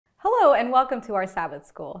and welcome to our Sabbath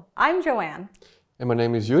school. I'm Joanne. And my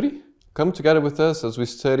name is Yuri. Come together with us as we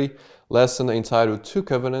study lesson entitled Two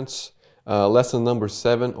Covenants, lesson number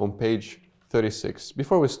 7 on page 36.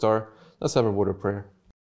 Before we start, let's have a word of prayer.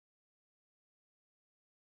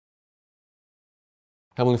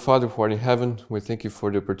 Heavenly Father, who art in heaven, we thank you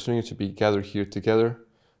for the opportunity to be gathered here together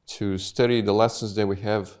to study the lessons that we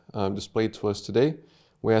have displayed to us today.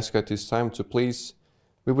 We ask at this time to please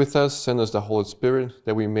be with us, send us the Holy Spirit,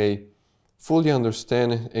 that we may fully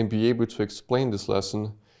understand and be able to explain this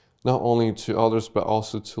lesson, not only to others, but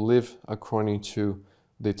also to live according to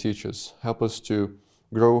the teachers. Help us to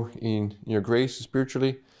grow in your grace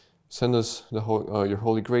spiritually. Send us your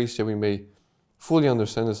holy grace, that we may fully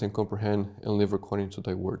understand this and comprehend and live according to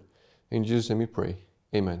thy word. In Jesus' name we pray.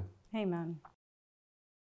 Amen. Amen.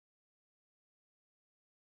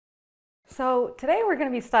 So today we're going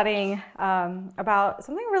to be studying about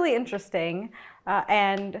something really interesting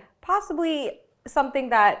and possibly something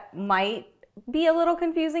that might be a little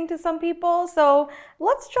confusing to some people. So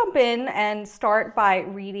let's jump in and start by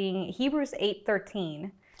reading Hebrews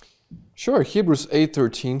 8:13. Sure. Hebrews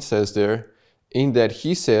 8:13 says there, "In that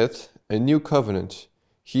he saith, a new covenant,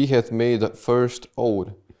 he hath made the first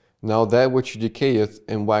old. Now that which decayeth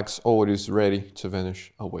and waxeth old is ready to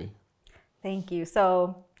vanish away." Thank you.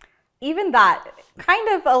 So even that, kind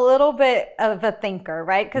of a little bit of a thinker,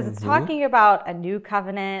 right? Because it's talking about a new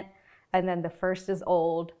covenant, and then the first is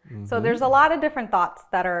old. So there's a lot of different thoughts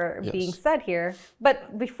that are being said here.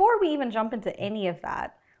 But before we even jump into any of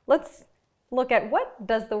that, let's look at what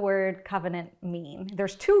does the word covenant mean.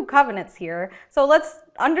 There's two covenants here. So let's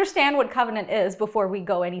understand what covenant is before we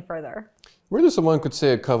go any further. Really, someone could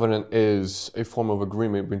say a covenant is a form of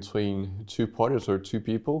agreement between two parties or two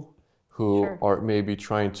people who are maybe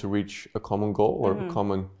trying to reach a common goal or a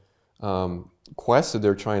common quest that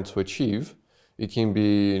they're trying to achieve. It can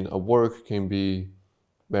be a work, it can be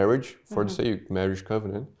marriage, for the sake marriage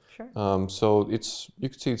covenant. Sure. So you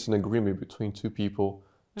could say it's an agreement between two people,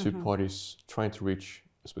 two parties trying to reach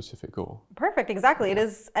a specific goal. Perfect, exactly. It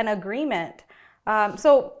is an agreement.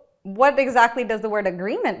 So what exactly does the word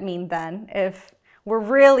agreement mean then, if we're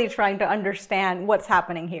really trying to understand what's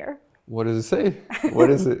happening here? What does it say? What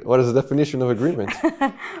is it? What is the definition of agreement?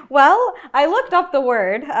 Well, I looked up the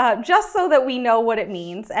word just so that we know what it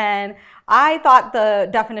means, and I thought the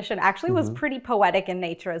definition actually was pretty poetic in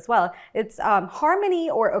nature as well. It's harmony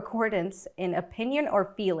or accordance in opinion or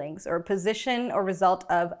feelings, or position or result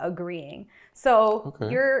of agreeing. So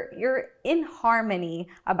you're in harmony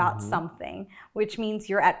about something, which means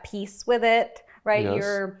you're at peace with it, right?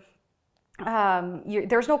 Yes.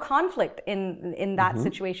 There's no conflict in that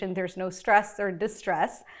situation. There's no stress or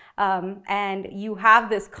distress. And you have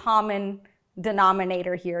this common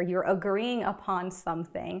denominator here. You're agreeing upon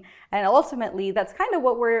something. And ultimately, that's kind of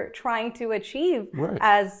what we're trying to achieve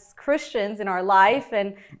as Christians in our life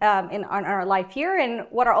and in our life here. And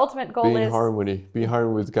what our ultimate goal is. Be in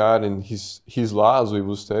harmony with God and His laws we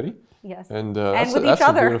will study. Yes. And with each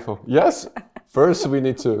other. Beautiful. Yes. First, we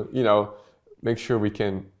need to, make sure we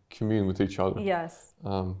can commune with each other. Yes.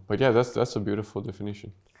 But yeah, that's a beautiful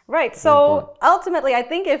definition. Right. So ultimately, I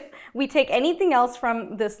think if we take anything else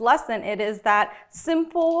from this lesson, it is that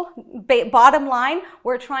simple bottom line,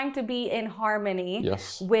 we're trying to be in harmony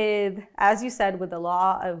with, as you said, with the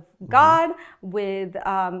law of God, with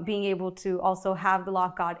being able to also have the law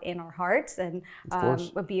of God in our hearts and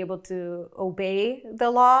be able to obey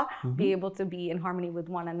the law, be able to be in harmony with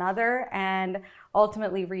one another, and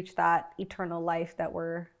ultimately reach that eternal life that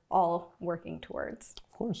we're all working towards.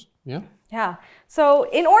 Of course, yeah. Yeah. So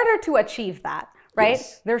in order to achieve that, right,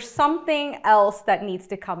 there's something else that needs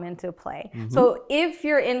to come into play. So if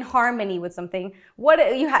you're in harmony with something,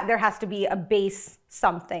 there has to be a base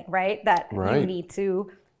something, right, that you need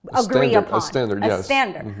to agree upon. A standard, a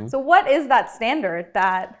standard. So what is that standard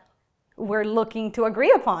that we're looking to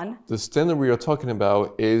agree upon? The standard we are talking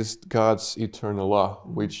about is God's eternal law,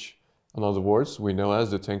 which, in other words, we know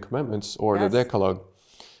as the Ten Commandments or the Decalogue.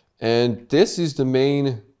 And this is the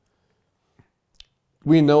main,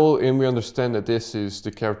 we know and we understand that this is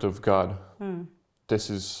the character of God.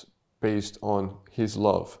 This is based on His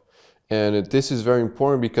love. And this is very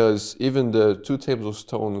important because even the 2 tables of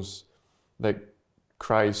stones that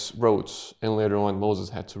Christ wrote and later on Moses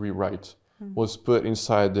had to rewrite was put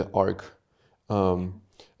inside the ark.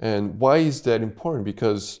 And why is that important?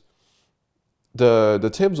 Because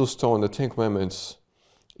the tables of stone, the Ten Commandments,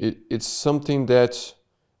 it's something that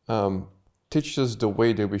teaches us the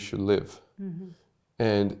way that we should live.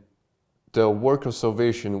 And the work of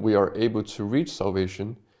salvation, we are able to reach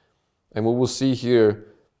salvation. And we will see here,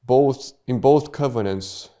 in both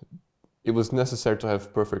covenants, it was necessary to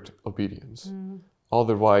have perfect obedience.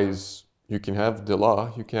 Otherwise, you can have the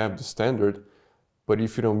law, you can have the standard, but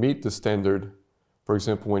if you don't meet the standard, for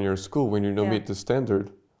example, when you're in school, when you don't meet the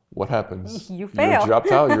standard, what happens? You fail. You're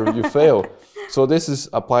dropped out, you fail. So this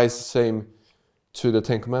applies the same to the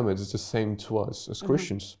Ten Commandments. It's the same to us as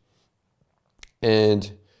Christians.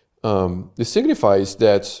 And this signifies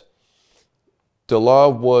that the law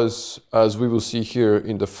was, as we will see here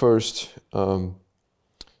in the first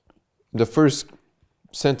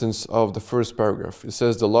sentence of the first paragraph, it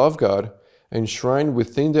says, the law of God enshrined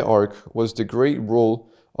within the ark was the great rule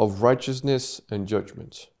of righteousness and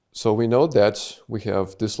judgment. So we know that we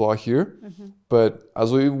have this law here, but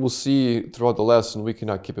as we will see throughout the lesson, we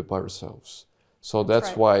cannot keep it by ourselves. So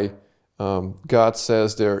that's why God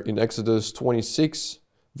says there in Exodus 26,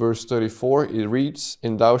 verse 34, it reads,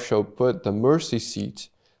 and thou shalt put the mercy seat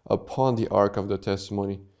upon the ark of the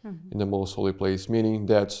testimony in the most holy place, meaning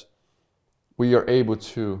that we are able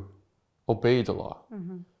to obey the law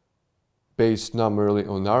based not merely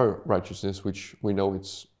on our righteousness, which we know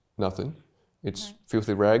it's nothing, it's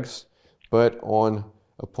filthy rags, but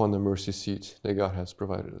upon the mercy seat that God has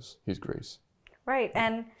provided us, His grace. Right.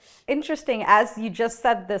 And interesting, as you just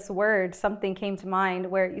said this word, something came to mind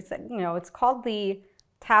where you said, it's called the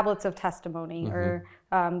tablets of testimony, or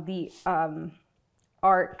the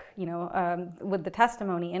ark, with the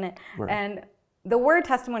testimony in it. And the word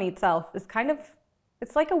testimony itself is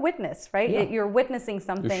it's like a witness, right? Yeah. You're witnessing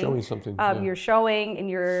something. You're showing something. You're showing and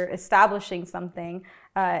you're establishing something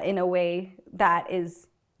in a way that is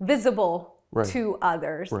visible to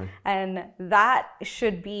others. And that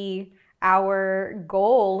should be our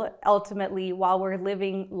goal ultimately while we're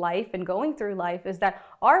living life and going through life, is that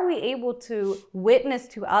are we able to witness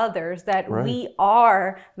to others that we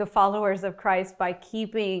are the followers of Christ by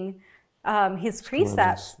keeping His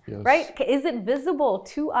precepts, right? Is it visible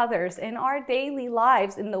to others in our daily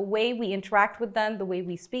lives, in the way we interact with them, the way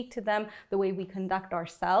we speak to them, the way we conduct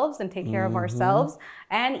ourselves and take care of ourselves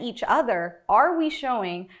and each other? Are we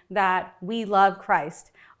showing that we love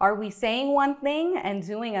Christ? Are we saying one thing and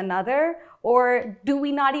doing another? Or do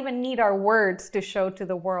we not even need our words to show to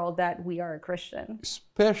the world that we are a Christian?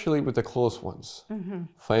 Especially with the close ones.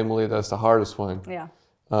 Family, that's the hardest one. Yeah.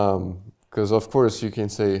 Because of course you can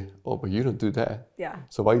say, oh, but you don't do that. Yeah.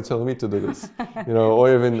 So why are you telling me to do this?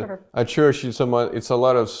 Or even at church, it's a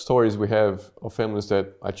lot of stories we have of families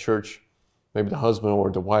that at church, maybe the husband or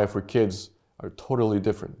the wife or kids are totally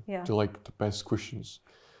different. They're like the best Christians.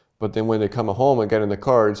 But then when they come home and get in the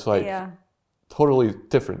car, it's like totally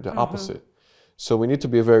different, the opposite. So we need to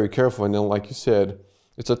be very careful. And then like you said,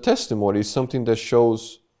 it's a testimony, it's something that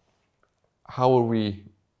shows how are we,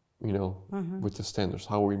 with the standards,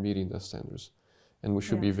 how are we meeting the standards? And we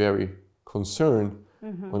should be very concerned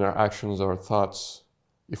on our actions, our thoughts,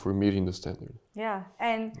 if we're meeting the standard. Yeah,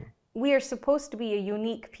 and we are supposed to be a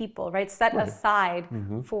unique people, right? Set aside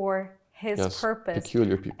for His purpose.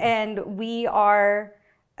 Peculiar people. And we are...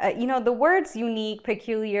 the words unique,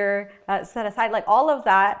 peculiar, set aside, like all of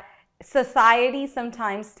that, society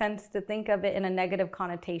sometimes tends to think of it in a negative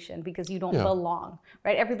connotation because you don't belong,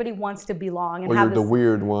 right? Everybody wants to belong. And or have you're the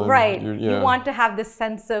weird one. Right. You want to have this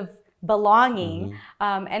sense of belonging.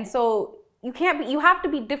 And so you have to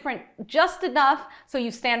be different just enough so you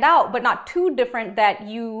stand out, but not too different that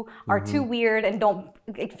you are too weird and don't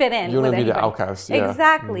fit in. You don't be the outcast. Yeah.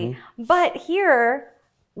 Exactly. But here,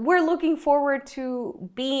 we're looking forward to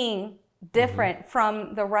being different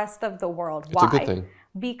from the rest of the world. Why? It's a good thing.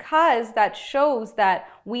 Because that shows that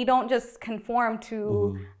we don't just conform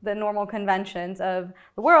to the normal conventions of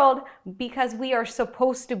the world, because we are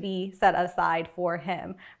supposed to be set aside for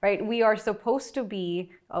Him, right? We are supposed to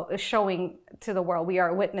be showing to the world, we are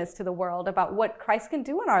a witness to the world about what Christ can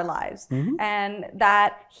do in our lives, and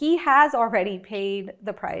that He has already paid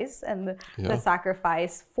the price and the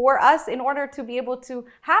sacrifice for us in order to be able to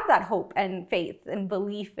have that hope and faith and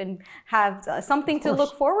belief and have something to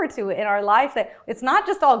look forward to in our life, that it's not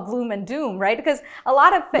just all gloom and doom, right? Because a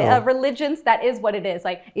lot of religions, that is what it is.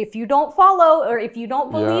 Like, if you don't follow or if you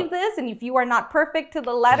don't believe this, and if you are not perfect to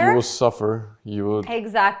the letter, you will suffer. You will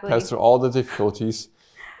pass through all the difficulties.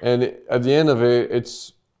 And at the end of it,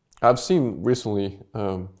 I've seen recently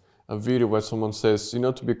a video where someone says,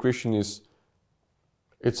 to be Christian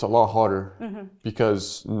it's a lot harder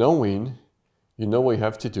because you know what you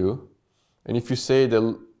have to do. And if you say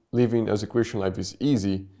that living as a Christian life is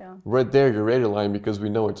easy, right there you're ready to line, because we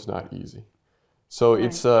know it's not easy. So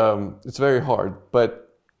it's very hard,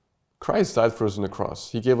 but Christ died for us on the cross.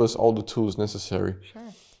 He gave us all the tools necessary.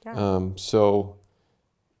 So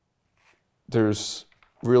there's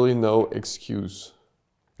really no excuse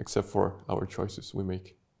except for our choices we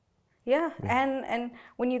make. Yeah. And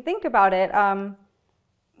when you think about it,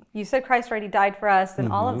 you said Christ already died for us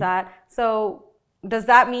and all of that. So does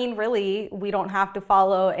that mean really we don't have to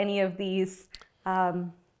follow any of these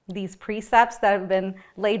precepts that have been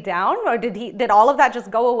laid down? Or did all of that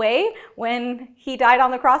just go away when he died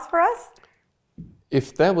on the cross for us?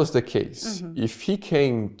 If that was the case, if he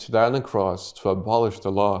came to die on the cross to abolish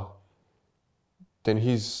the law, then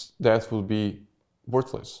his death will be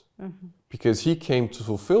worthless, because he came to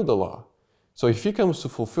fulfill the law. So if he comes to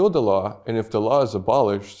fulfill the law, and if the law is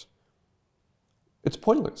abolished, it's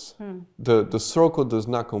pointless. The circle does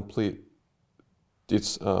not complete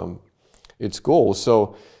its goal.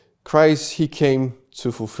 So Christ, he came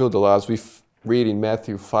to fulfill the law. As we read in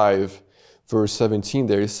Matthew 5, verse 17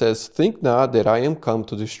 there, it says, "Think not that I am come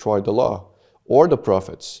to destroy the law or the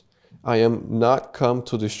prophets. I am not come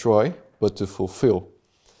to destroy, but to fulfill.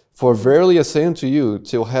 For verily I say unto you,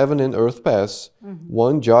 till heaven and earth pass,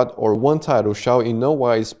 one jot or one tittle shall in no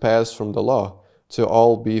wise pass from the law, till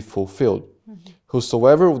all be fulfilled.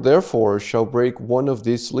 Whosoever therefore shall break one of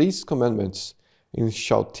these least commandments, and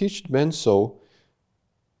shall teach men so,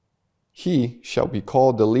 he shall be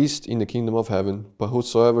called the least in the kingdom of heaven. But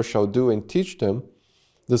whosoever shall do and teach them,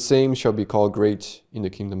 the same shall be called great in the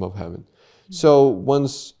kingdom of heaven." So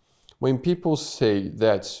when people say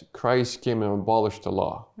that Christ came and abolished the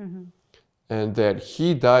law, and that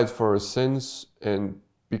he died for our sins, and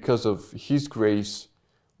because of his grace,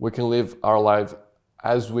 we can live our life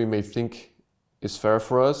as we may think is fair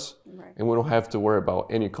for us, and we don't have to worry about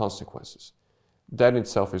any consequences. That in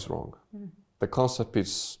itself is wrong. The concept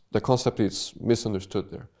is misunderstood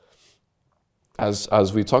there.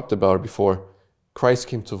 As we talked about before, Christ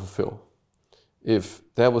came to fulfill. If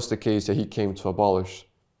that was the case, that he came to abolish,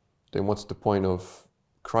 then what's the point of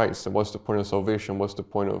Christ? And what's the point of salvation? What's the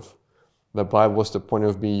point of the Bible? What's the point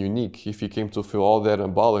of being unique? If he came to fulfill all that and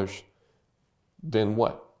abolish, then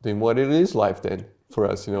what? Then what it is life then for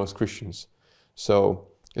us, as Christians? So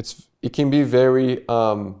it can be very,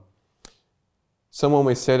 someone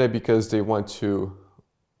may say that because they want to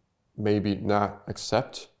maybe not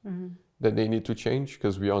accept that they need to change,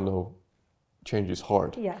 because we all know change is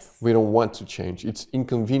hard. Yes. We don't want to change. It's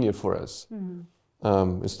inconvenient for us.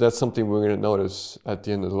 So that's something we're going to notice at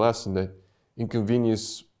the end of the lesson, that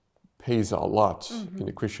inconvenience pays a lot in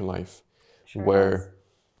the Christian life, where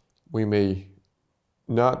we may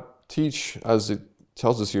not teach, as it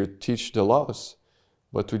tells us here, teach the laws,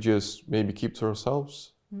 but to just maybe keep to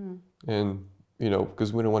ourselves. And,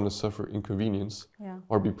 because we don't want to suffer inconvenience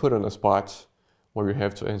or be put on a spot where you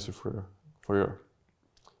have to answer for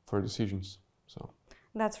your decisions. So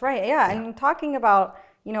that's right. Yeah. And talking about,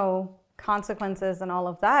 consequences and all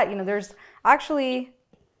of that, there's actually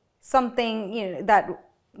something, that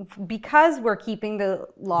because we're keeping the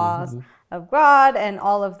laws of God and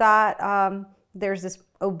all of that, there's this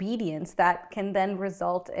obedience that can then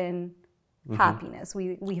result in happiness.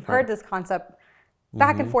 We've heard this concept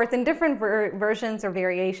back and forth in different versions or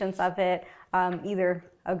variations of it, either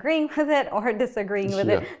agreeing with it or disagreeing with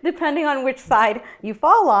it, depending on which side you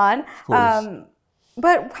fall on.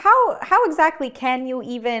 But how exactly can you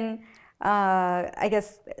even,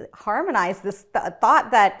 harmonize this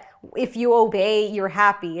thought that if you obey, you're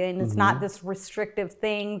happy, and it's not this restrictive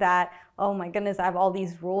thing that, oh my goodness, I have all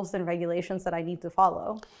these rules and regulations that I need to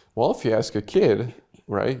follow? Well, if you ask a kid,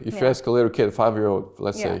 right? If you ask a little kid, a 5-year-old,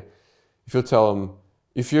 let's say, if you tell them,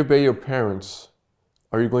 if you obey your parents,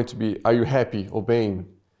 are you happy obeying?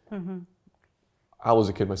 I was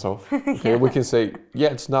a kid myself. Okay, we can say,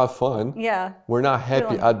 it's not fun. We're not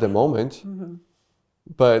happy at the moment,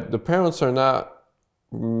 but the parents are not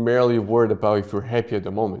merely worried about if you're happy at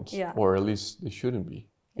the moment, or at least they shouldn't be,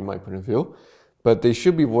 in my point of view. But they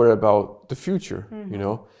should be worried about the future,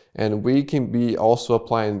 And we can be also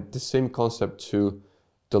applying the same concept to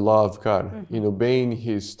the law of God, in obeying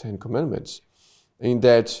his 10 commandments. In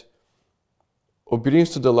that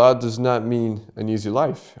obedience to the law does not mean an easy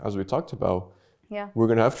life, as we talked about. We're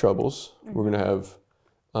going to have troubles. We're going to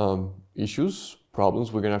have issues,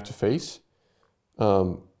 problems we're going to have to face.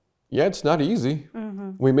 It's not easy.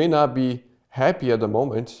 We may not be happy at the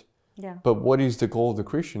moment, but what is the goal of the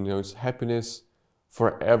Christian? It's happiness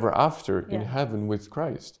forever after in heaven with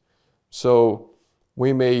Christ. So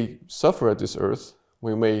we may suffer at this earth.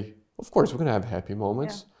 We may, of course, we're going to have happy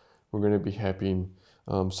moments. We're going to be happy in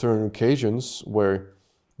certain occasions where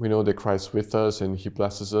we know that Christ's with us and he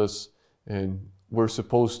blesses us, and we're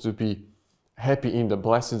supposed to be happy in the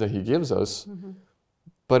blessings that he gives us.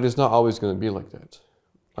 But it's not always going to be like that.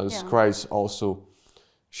 As Christ also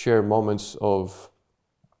shared moments of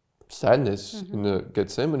sadness in the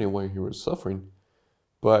Gethsemane when he was suffering,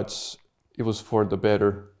 but it was for the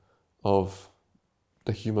better of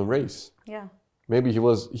the human race. Yeah. Maybe he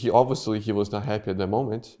was not happy at that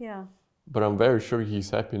moment. Yeah. But I'm very sure he's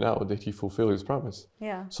happy now that he fulfilled his promise.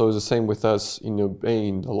 Yeah. So it's the same with us in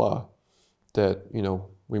obeying the law, that, you know,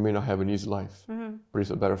 we may not have an easy life, but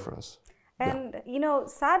it's better for us. And, you know,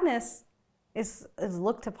 sadness is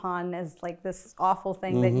looked upon as like this awful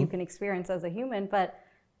thing that you can experience as a human, but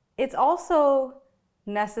it's also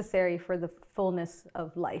necessary for the fullness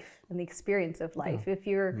of life and the experience of life. If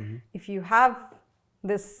you have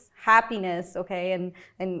this happiness, okay,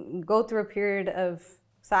 and go through a period of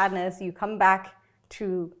sadness, you come back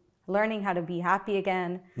to learning how to be happy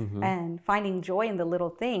again and finding joy in the little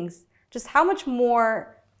things, just how much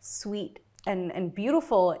more sweet and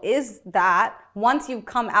beautiful is that once you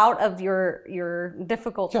come out of your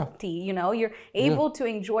difficulty, you know, you're able to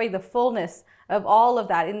enjoy the fullness of all of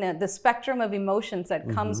that in the spectrum of emotions that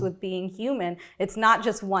comes with being human. It's not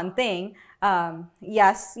just one thing.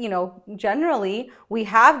 Yes, you know, generally we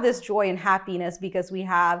have this joy and happiness because we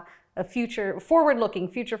have a forward-looking,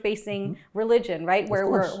 future-facing religion, right? Where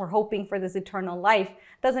we're hoping for this eternal life.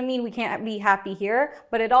 Doesn't mean we can't be happy here,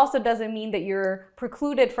 but it also doesn't mean that you're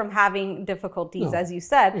precluded from having difficulties, as you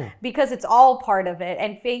said, because it's all part of it.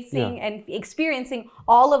 And facing and experiencing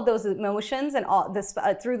all of those emotions and all this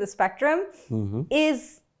through the spectrum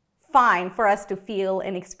is fine for us to feel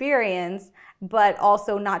and experience, but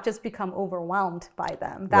also not just become overwhelmed by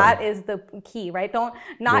them. That is the key, right?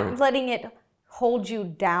 Not letting it hold you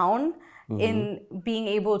down in being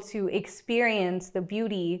able to experience the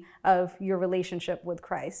beauty of your relationship with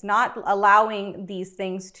Christ, not allowing these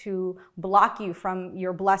things to block you from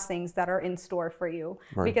your blessings that are in store for you.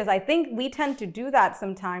 Because I think we tend to do that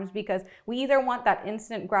sometimes because we either want that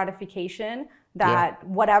instant gratification that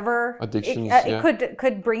whatever it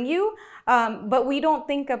could bring you, but we don't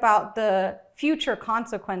think about the future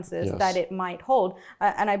consequences that it might hold.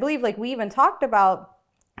 And I believe, like we even talked about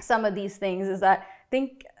some of these things, is that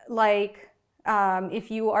think like if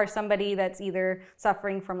you are somebody that's either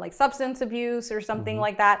suffering from like substance abuse or something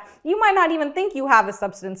like that, you might not even think you have a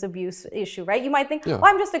substance abuse issue, right? You might think, well,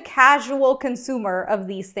 I'm just a casual consumer of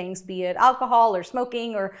these things, be it alcohol or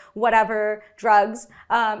smoking or whatever, drugs.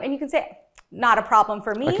 And you can say, not a problem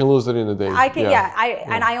for me. I can lose it in a day. I can,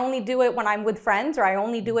 and I only do it when I'm with friends, or I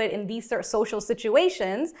only do it in these social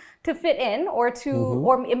situations to fit in, or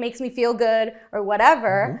or it makes me feel good, or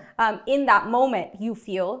whatever. In that moment, you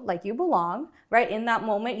feel like you belong, right? In that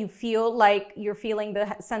moment, you feel like you're feeling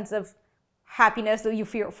the sense of happiness,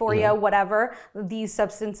 euphoria, whatever these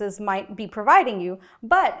substances might be providing you.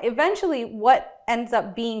 But eventually, what ends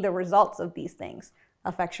up being the results of these things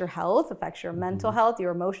affects your health, affects your mental health, your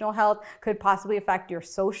emotional health, could possibly affect your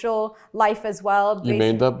social life as well. You may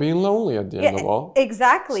end up being lonely at the end of all.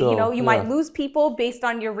 Exactly. So, you know, you might lose people based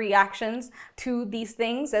on your reactions to these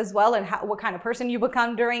things as well, and what kind of person you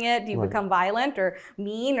become during it. Do you become violent or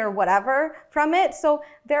mean or whatever from it? So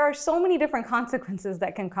there are so many different consequences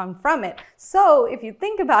that can come from it. So if you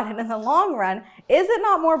think about it in the long run, is it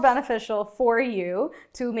not more beneficial for you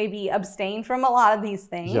to maybe abstain from a lot of these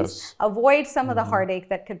things, avoid some of the heartache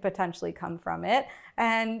that could potentially come from it?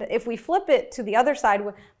 And if we flip it to the other side,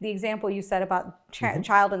 with the example you said about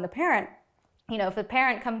child and the parent, you know, if a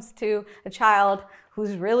parent comes to a child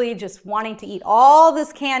who's really just wanting to eat all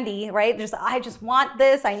this candy, right? I just want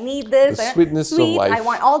this, I need this. The sweetness of life. I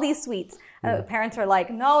want all these sweets. Parents are like,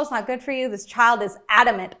 no, it's not good for you. This child is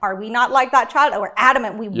adamant. Are we not like that child? We're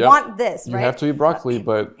adamant. We want this, right? You have to eat broccoli,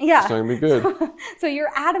 but it's going to be good. So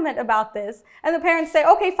you're adamant about this. And the parents say,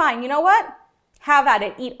 okay, fine. You know what? Have at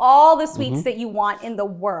it. Eat all the sweets that you want in the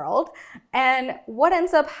world. And what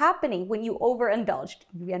ends up happening when you overindulge?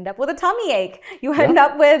 You end up with a tummy ache. You end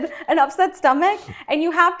up with an upset stomach, and you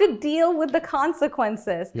have to deal with the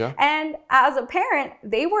consequences. And as a parent,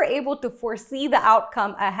 they were able to foresee the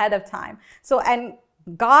outcome ahead of time. So, and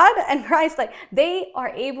God and Christ, like, they are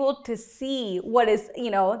able to see what is, you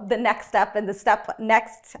know, the next step and the step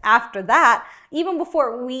next after that, even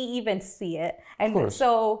before we even see it. And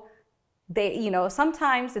so they, you know,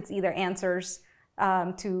 sometimes it's either answers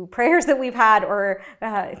to prayers that we've had, or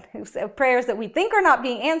prayers that we think are not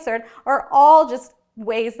being answered, or all just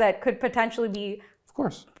ways that could potentially be,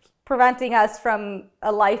 preventing us from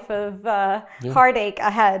a life of heartache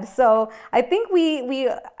ahead. So I think we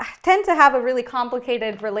tend to have a really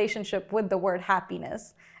complicated relationship with the word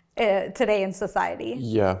happiness today in society.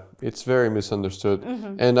 Yeah, it's very misunderstood.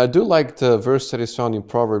 And I do like the verse that is found in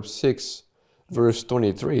Proverbs 6, verse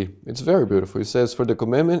 23. It's very beautiful. It says, "For the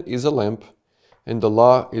commandment is a lamp, and the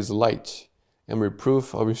law is light, and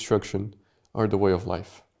reproof of instruction are the way of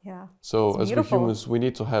life." So as we humans, we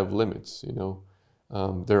need to have limits, you know.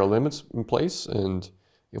 There are limits in place, and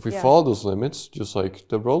If we follow those limits, just like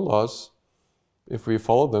the road laws, if we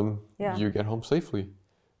follow them, you get home safely.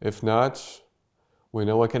 If not, we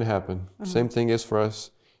know what can happen. Same thing is for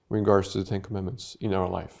us in regards to the Ten Commandments in our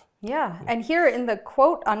life. Yeah, and here in the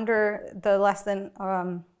quote under the lesson,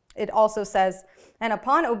 it also says, and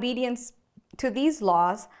upon obedience to these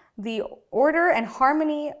laws, the order and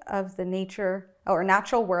harmony of the nature or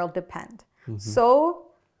natural world depend. So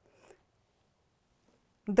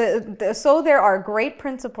there are great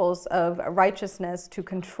principles of righteousness to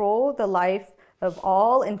control the life of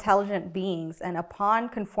all intelligent beings, and upon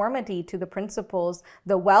conformity to the principles,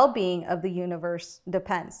 the well-being of the universe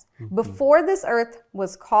depends. Before this earth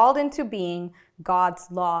was called into being, God's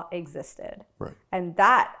law existed. Right. And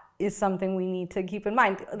that is something we need to keep in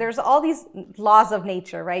mind. There's all these laws of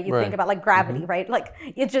nature, right? You think about like gravity, right? Like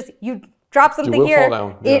it just, you drop something here,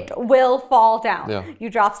 it will fall down. You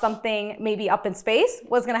drop something maybe up in space,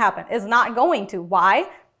 what's gonna happen? It's not going to. Why?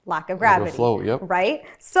 Lack of gravity, right?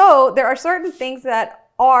 So there are certain things that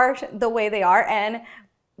are the way they are, and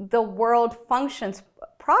the world functions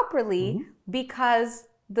properly because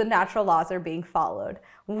the natural laws are being followed.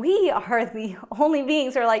 We are the only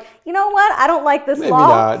beings who are like, you know what? I don't like this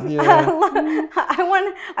law. I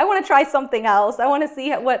want to try something else. I want to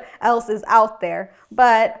see what else is out there.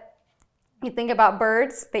 But you think about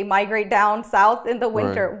birds, they migrate down south in the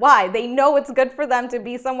winter. Why? They know it's good for them to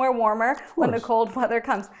be somewhere warmer when the cold weather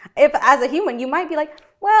comes. If as a human, you might be like,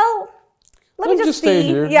 well, let me just stay see.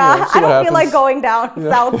 here. I don't feel like going down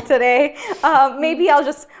south today. Maybe I'll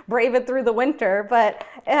just brave it through the winter. But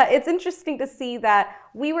it's interesting to see that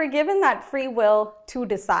we were given that free will to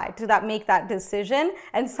decide, to make that decision.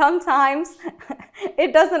 And sometimes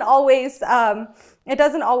it doesn't always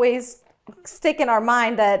stick in our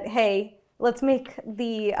mind that, hey, let's make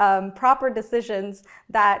the proper decisions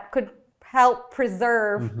that could help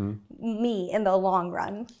preserve me in the long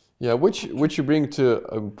run. Yeah, which you bring to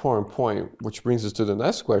an important point, which brings us to the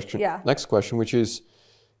next question. Next question, which is,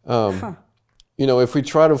 you know, if we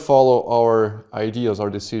try to follow our ideas, our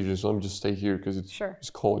decisions, let me just stay here because it's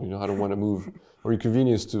cold. You know, I don't want to move, or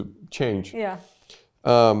inconvenience to change.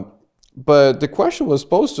 But the question was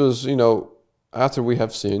posed to us, you know, after we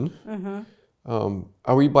have sinned.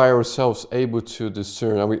 Are we by ourselves able to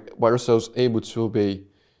discern? Are we by ourselves able to obey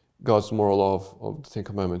God's moral law of the Ten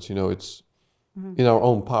Commandments? You know, it's in our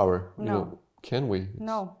own power. You know, can we?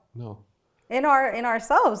 No. No. In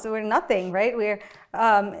ourselves, we're nothing, right? We're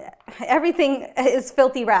everything is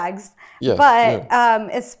filthy rags. But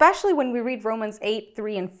especially when we read Romans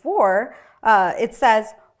 8:3-4, it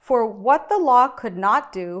says, "For what the law could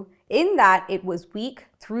not do, in that it was weak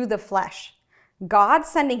through the flesh, God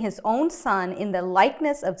sending his own Son in the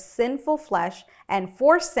likeness of sinful flesh, and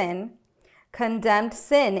for sin, condemned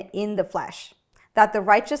sin in the flesh, that the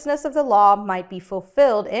righteousness of the law might be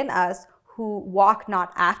fulfilled in us who walk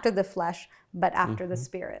not after the flesh, but after the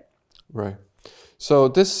Spirit." Right. So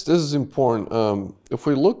this is important. If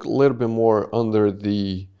we look a little bit more under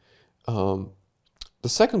the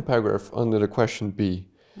second paragraph under the question B,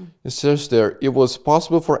 it says there, "It was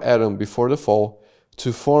possible for Adam before the fall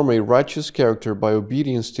to form a righteous character by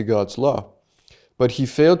obedience to God's law. But he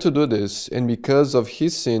failed to do this, and because of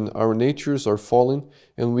his sin, our natures are fallen,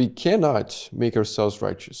 and we cannot make ourselves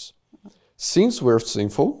righteous. Since we're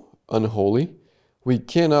sinful, unholy, we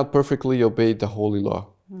cannot perfectly obey the holy law.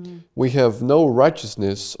 We have no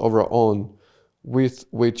righteousness of our own with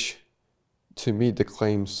which to meet the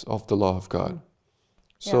claims of the law of God."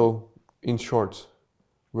 So, in short,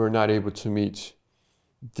 we're not able to meet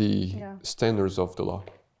the standards of the law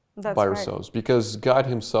by ourselves, because God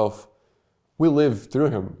himself, we live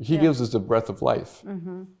through him. He gives us the breath of life.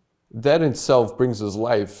 That in itself brings us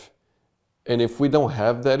life. And if we don't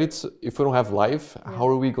have that, if we don't have life, how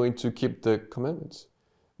are we going to keep the commandments?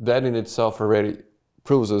 That in itself already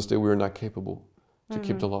proves us that we're not capable to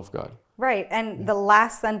keep the law of God. Right. And the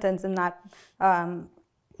last sentence in that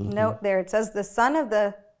note there, it says, "The Son of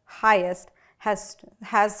the Highest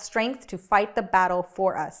has strength to fight the battle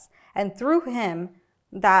for us, and through him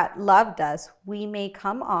that loved us, we may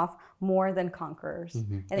come off more than conquerors."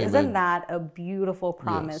 And isn't that a beautiful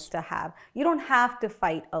promise to have? You don't have to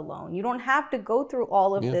fight alone. You don't have to go through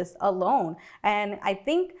all of this alone. And I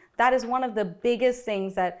think that is one of the biggest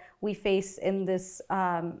things that we face in this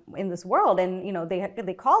world. And you know,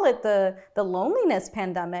 they call it the loneliness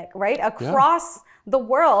pandemic, right? Across The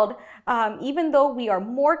world, even though we are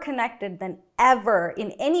more connected than ever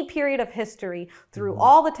in any period of history through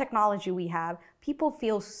all the technology we have, people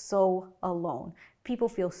feel so alone. People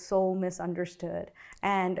feel so misunderstood.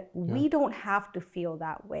 And we don't have to feel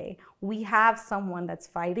that way. We have someone that's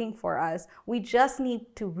fighting for us. We just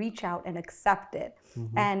need to reach out and accept it.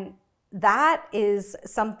 And that is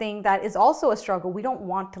something that is also a struggle. We don't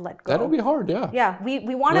want to let go. That'll be hard, yeah. Yeah,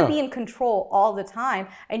 we want to be in control all the time.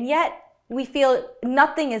 And yet we feel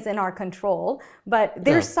nothing is in our control, but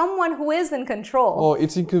there's someone who is in control. Oh,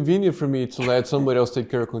 it's inconvenient for me to let somebody else take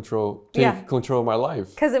control of my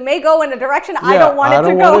life. Because it may go in a direction I don't want it to go.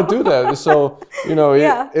 I don't want to do that. So, you know,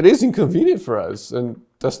 it is inconvenient for us. And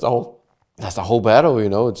that's the whole battle, you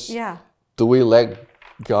know. It's do we let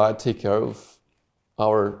God take care of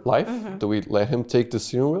our life? Do we let him take the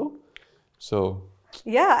steering wheel? So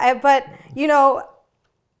but you know,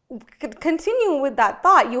 continuing with that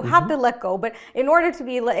thought, you have to let go. But in order to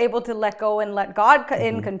be able to let go and let God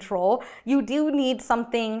in control, you do need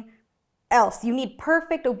something else. You need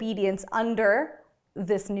perfect obedience under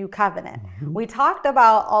this new covenant. We talked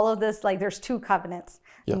about all of this, like there's two covenants.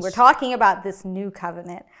 And we're talking about this new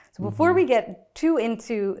covenant. So before we get too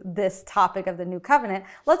into this topic of the new covenant,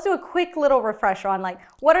 let's do a quick little refresher on like,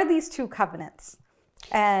 what are these two covenants?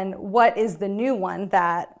 And what is the new one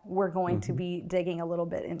that we're going to be digging a little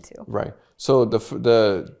bit into? Right. So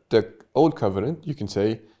the old covenant, you can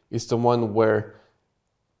say, is the one where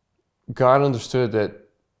God understood that,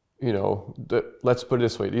 you know, let's put it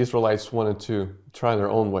this way, the Israelites wanted to try their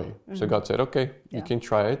own way. So God said, okay, you can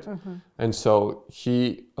try it. And so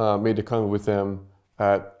he made a covenant with them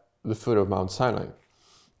at the foot of Mount Sinai.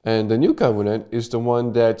 And the new covenant is the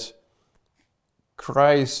one that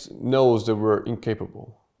Christ knows that we're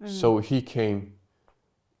incapable. So he came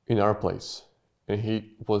in our place and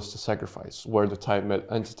he was the sacrifice where the type met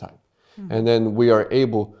antitype. And then we are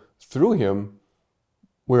able, through him,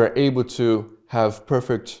 we are able to have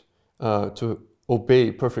perfect, to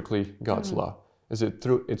obey perfectly God's law.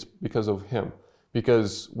 It's because of him.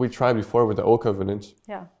 Because we tried before with the old covenant.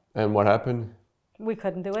 And what happened? We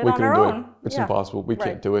couldn't do it on our own. It's impossible. We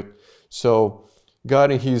can't do it. So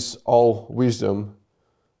God in his all wisdom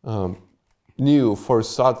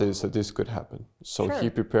foresaw that this could happen. So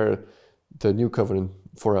he prepared the new covenant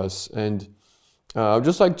for us. And I'd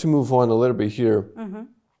just like to move on a little bit here,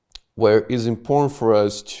 where it's important for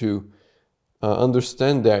us to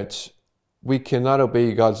understand that we cannot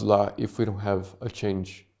obey God's law if we don't have a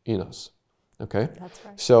change in us. Okay? That's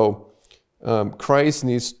right. So Christ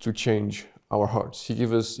needs to change our hearts. He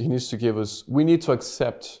needs to give us, we need to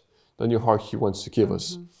accept the new heart he wants to give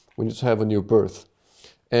us. We need to have a new birth.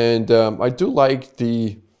 And I do like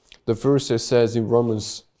the verse that says in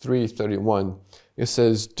Romans 3:31, it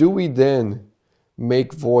says, do we then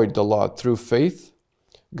make void the law through faith?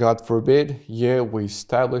 God forbid, yea, we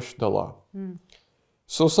establish the law.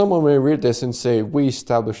 So someone may read this and say, we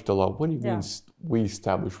establish the law. What do you mean we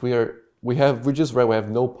establish? We just read we have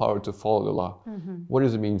no power to follow the law. What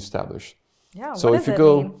does it mean establish? So if you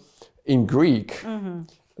go in Greek,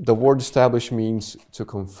 the word establish means to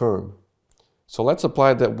confirm. So let's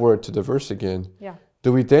apply that word to the verse again.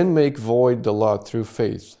 Do we then make void the law through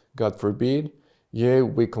faith? God forbid, yea,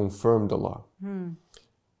 we confirm the law.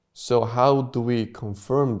 So how do we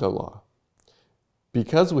confirm the law?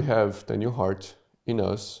 Because we have the new heart in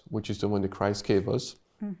us, which is the one that Christ gave us,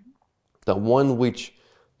 the one which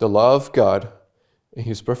the law of God and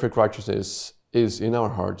his perfect righteousness is in our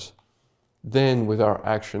hearts, then with our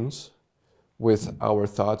actions, with our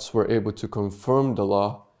thoughts, we're able to confirm the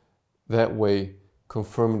law. That way,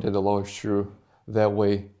 confirming that the law is true, that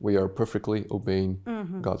way we are perfectly obeying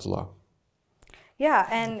God's law. Yeah,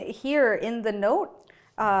 and here in the note,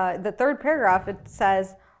 the third paragraph, it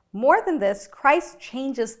says, more than this, Christ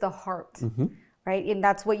changes the heart, right? And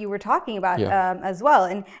that's what you were talking about as well.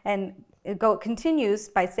 And it continues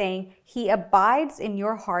by saying, he abides in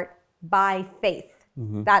your heart by faith.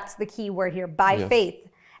 That's the key word here, by faith.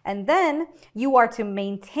 And then you are to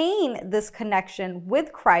maintain this connection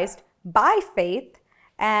with Christ by faith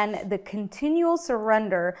and the continual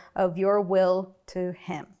surrender of your will to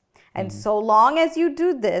him. And so long as you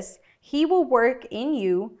do this, he will work in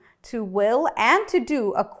you to will and to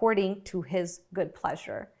do according to his good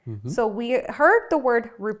pleasure. So we heard the word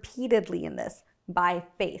repeatedly in this, by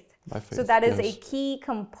faith. So that is a key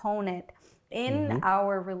component in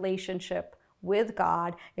our relationship with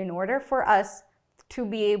God in order for us to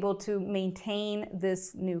be able to maintain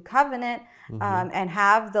this new covenant and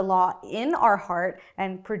have the law in our heart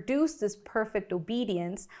and produce this perfect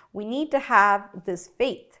obedience. We need to have this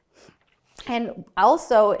faith. And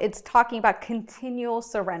also, it's talking about continual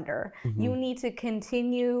surrender. You need to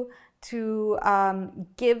continue to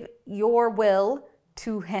give your will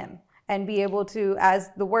to him and be able to, as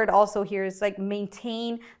the word also here is like,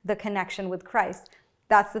 maintain the connection with Christ.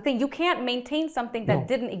 That's the thing. You can't maintain something that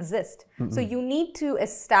didn't exist. So you need to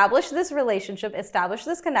establish this relationship, establish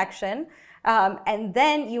this connection, and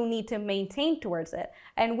then you need to maintain towards it.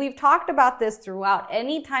 And we've talked about this throughout.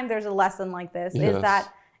 Anytime there's a lesson like this, is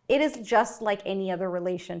that it is just like any other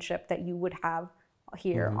relationship that you would have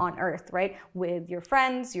here on earth, right? With your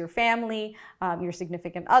friends, your family, your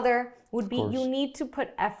significant other, would be, you need to put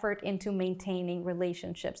effort into maintaining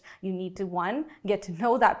relationships. You need to, one, get to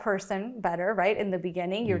know that person better, right? In the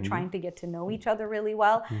beginning, you're trying to get to know each other really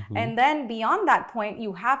well. And then beyond that point,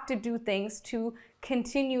 you have to do things to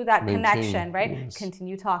continue that connection, right?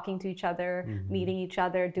 Continue talking to each other, meeting each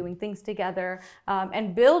other, doing things together,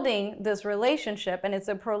 and building this relationship. And it's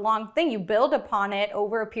a prolonged thing. You build upon it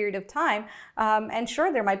over a period of time. And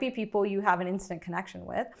sure, there might be people you have an instant connection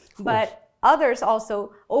with, but others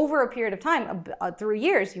also over a period of time, through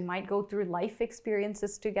years, you might go through life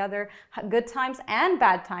experiences together, good times and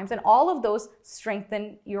bad times, and all of those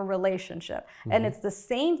strengthen your relationship. And it's the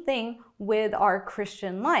same thing with our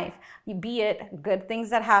Christian life, be it good things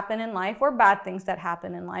that happen in life or bad things that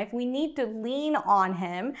happen in life. We need to lean on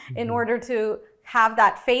him in order to have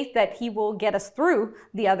that faith that he will get us through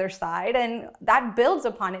the other side, and that builds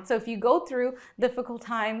upon it. So if you go through difficult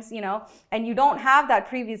times, and you don't have that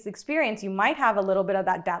previous experience, you might have a little bit of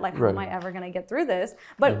that doubt, like, how am I ever going to get through this?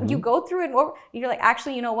 But you go through it, and you're like,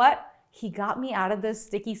 actually, you know what? He got me out of this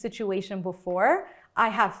sticky situation before. I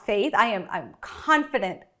have faith. I'm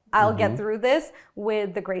confident I'll get through this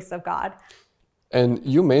with the grace of God. And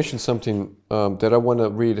you mentioned something that I want to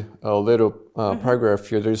read a little paragraph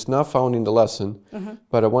here that is not found in the lesson,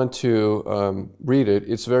 but I want to read it.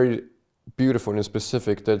 It's very beautiful and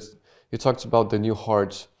specific. That it talks about the new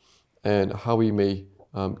heart and how we may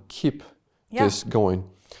keep this going.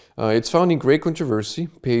 It's found in Great Controversy,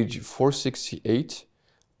 page 468,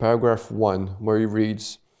 paragraph 1, where it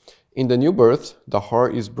reads, "In the new birth, the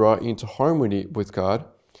heart is brought into harmony with God,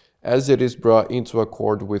 as it is brought into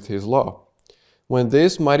accord with his law. When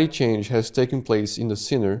this mighty change has taken place in the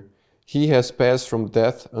sinner, he has passed from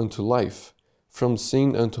death unto life, from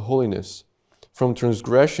sin unto holiness, from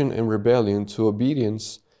transgression and rebellion to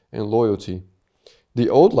obedience and loyalty. The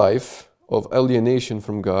old life of alienation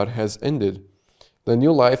from God has ended. The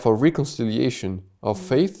new life of reconciliation, of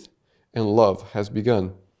faith and love has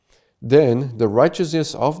begun. Then the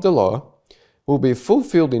righteousness of the law will be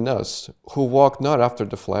fulfilled in us who walk not after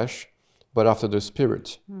the flesh, but after the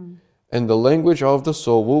Spirit. And the language of the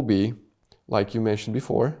soul will be, like you mentioned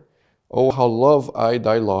before, oh, how love I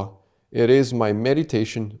thy law. It is my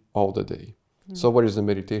meditation all the day." So what is the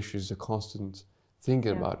meditation? It's a constant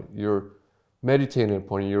thinking about it. You're meditating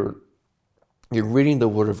upon it. You're reading the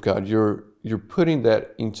Word of God. You're putting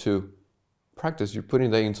that into practice. You're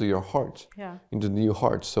putting that into your heart, into the new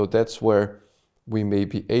heart. So that's where we may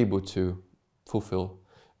be able to fulfill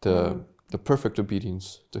the perfect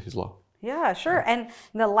obedience to his law. Yeah, sure. And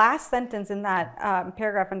the last sentence in that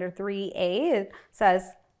paragraph under 3a, it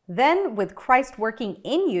says, "Then with Christ working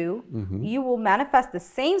in you, you will manifest the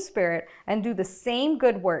same Spirit and do the same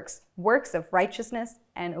good works, works of righteousness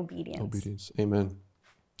and obedience." Obedience. Amen.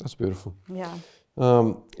 That's beautiful. Yeah.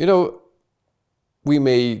 We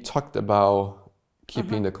may talk about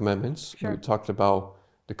keeping the commandments. We talked about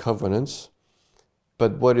the covenants.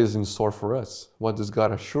 But what is in store for us? What does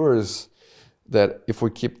God assure us that if we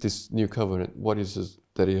keep this new covenant, what is it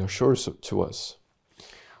that he assures to us?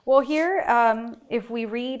 Well, here, if we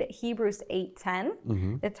read Hebrews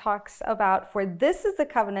 8:10, it talks about, "For this is the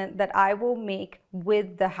covenant that I will make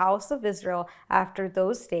with the house of Israel after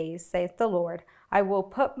those days, saith the Lord. I will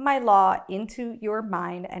put my law into your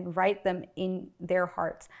mind and write them in their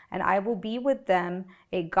hearts, and I will be with them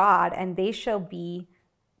a God, and they shall be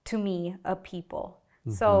to me a people."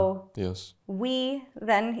 So we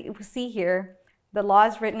then see here, the law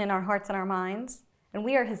is written in our hearts and our minds, and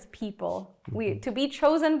we are his people. To be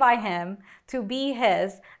chosen by him, to be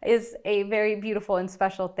his, is a very beautiful and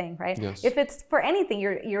special thing, right? Yes. If it's for anything,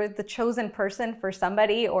 you're the chosen person for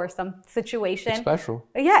somebody or some situation. It's special.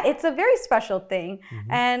 Yeah, it's a very special thing.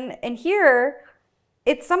 And here,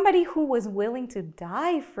 it's somebody who was willing to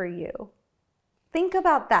die for you. Think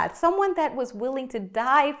about that. Someone that was willing to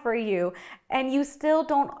die for you, and you still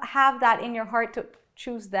don't have that in your heart to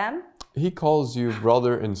choose them. He calls you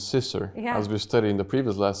brother and sister, as we studied in the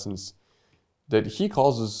previous lessons, that he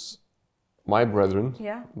calls us my brethren,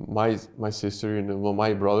 my sister, and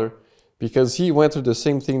my brother, because he went through the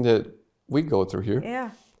same thing that we go through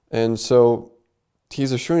here. And so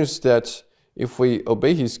he's assuring us that if we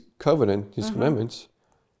obey his covenant, his commandments,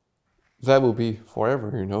 that will be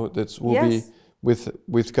forever, you know, that will be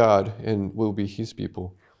with God and will be his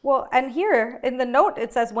people. Well, and here in the note,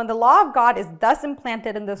 it says, when the law of God is thus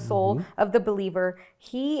implanted in the soul of the believer,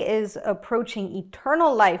 he is approaching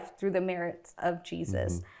eternal life through the merits of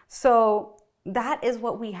Jesus. So that is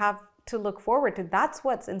what we have to look forward to. That's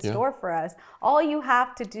what's in store for us. All you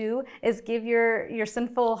have to do is give your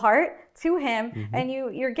sinful heart to him, and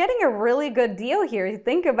you're getting a really good deal here. You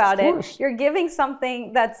think about it. You're giving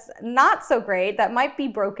something that's not so great, that might be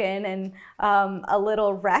broken and a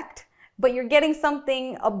little wrecked, but you're getting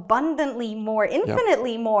something abundantly more,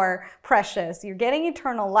 infinitely more precious. You're getting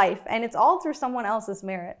eternal life, and it's all through someone else's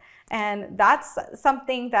merit. And that's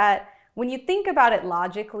something that, when you think about it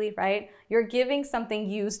logically, right, you're giving something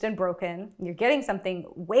used and broken, you're getting something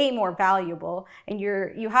way more valuable, and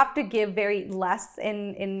you have to give very less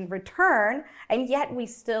in return, and yet we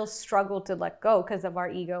still struggle to let go because of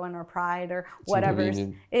our ego and our pride or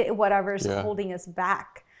whatever's holding us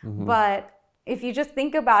back. But if you just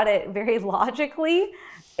think about it very logically,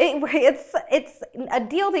 it's a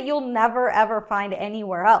deal that you'll never ever find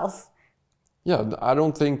anywhere else. Yeah, I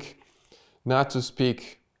don't think, not to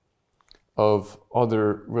speak of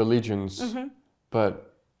other religions,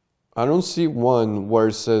 but I don't see one where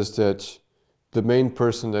it says that the main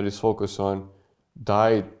person that is focused on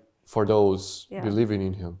died for those believing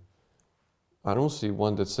in him. I don't see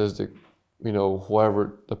one that says that, you know,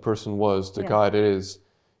 whoever the person was, the God it is,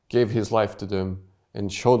 gave his life to them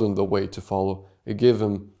and showed them the way to follow. It gave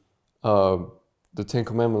them the Ten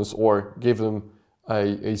Commandments, or gave them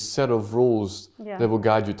a set of rules that will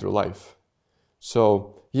guide you through life.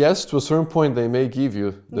 So yes, to a certain point, they may give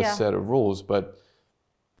you the set of rules, but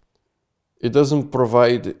it doesn't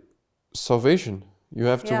provide salvation. You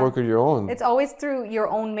have to work on your own. It's always through your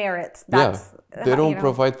own merits. That's, they don't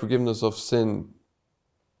provide forgiveness of sin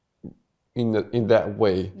in that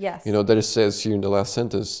way. Yes. You know, that it says here in the last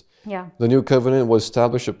sentence. Yeah. The new covenant was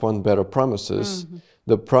established upon better promises.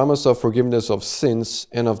 The promise of forgiveness of sins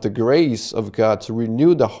and of the grace of God to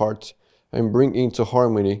renew the heart and bring it into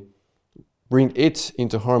harmony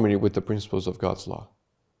with the principles of God's law.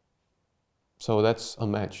 So that's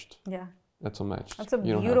unmatched. Yeah. That's unmatched. That's a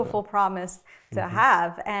beautiful promise to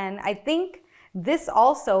have. And I think this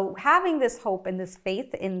also, having this hope and this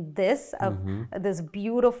faith in this, of this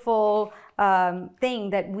beautiful thing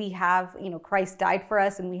that we have, you know, Christ died for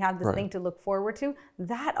us and we have this thing to look forward to,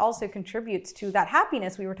 that also contributes to that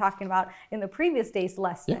happiness we were talking about in the previous day's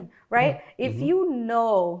lesson, right? If you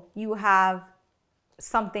know you have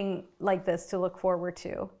something like this to look forward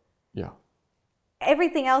to,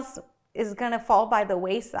 everything else is going to fall by the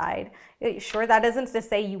wayside. Sure, that isn't to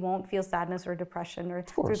say you won't feel sadness or depression or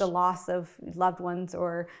through the loss of loved ones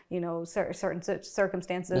or, you know, certain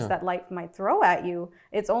circumstances that life might throw at you.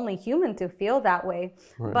 It's only human to feel that way.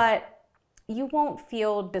 But you won't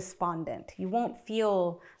feel despondent. You won't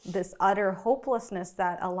feel this utter hopelessness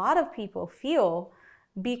that a lot of people feel,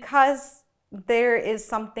 because there is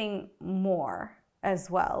something more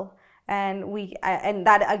as well. And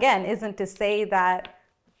that again isn't to say that,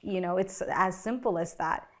 you know, it's as simple as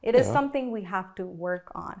that. It is something we have to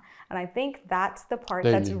work on. And I think that's the part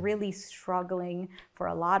that's really struggling for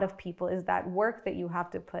a lot of people, is that work that you have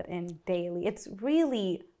to put in daily. It's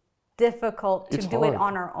really difficult to do it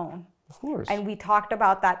on our own. Of course. And we talked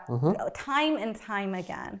about that time and time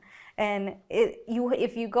again. And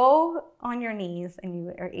if you go on your knees and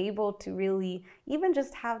you are able to really even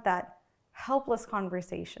just have that helpless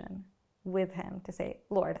conversation with him to say,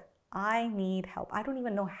 Lord, I need help. I don't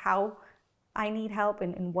even know how I need help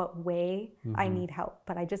and in what way I need help,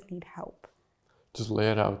 but I just need help. Just lay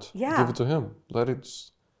it out. Yeah. Give it to him. Let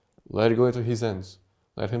it go into his hands.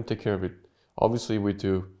 Let him take care of it. Obviously, we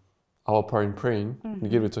do our part in praying and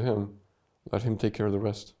give it to him. Let him take care of the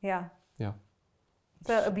rest. Yeah. Yeah. It's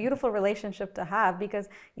a beautiful relationship to have, because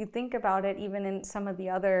you think about it, even in some of the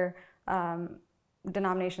other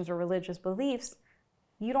denominations or religious beliefs,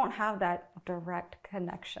 you don't have that direct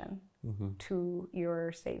connection to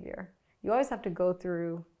your Savior. You always have to go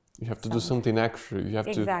through. You have to do something extra. You have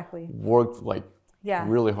to work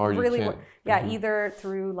really hard. Either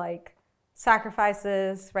through like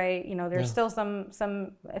sacrifices, right? You know, there's still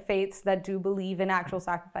some faiths that do believe in actual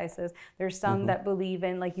sacrifices. There's some that believe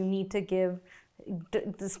in like you need to give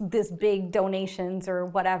this big donations or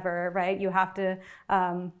whatever, right? You have to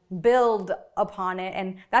build upon it,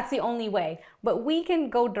 and that's the only way. But we can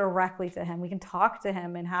go directly to him. We can talk to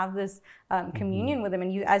him and have this communion with him,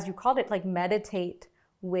 and as you called it, like meditate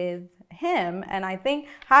with him. And I think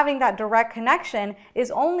having that direct connection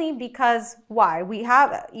is only because why? We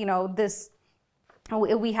have,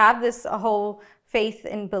 we have this whole faith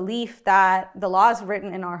and belief that the law is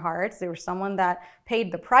written in our hearts. There was someone that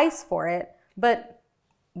paid the price for it. But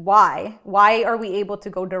why? Why are we able to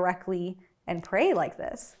go directly and pray like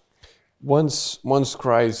this? Once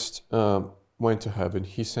Christ went to heaven,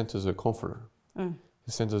 he sent us a comforter.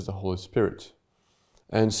 He sent us the Holy Spirit.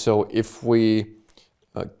 And so if we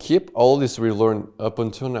keep all this we learned up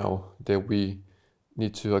until now, that we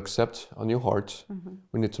need to accept a new heart,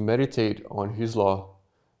 we need to meditate on his law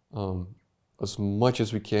as much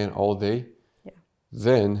as we can all day,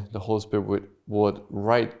 then the Holy Spirit would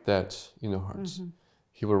write that in our hearts.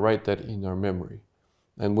 He would write that in our memory.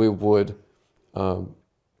 And we would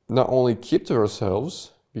not only keep to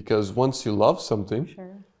ourselves, because once you love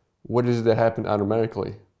something, what is it that happens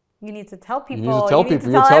automatically? You need to tell people. You need to tell people.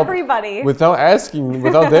 You need to tell everybody. Without asking,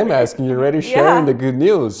 without them asking, you're already sharing the good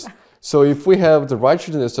news. So if we have the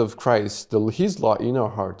righteousness of Christ, his law in our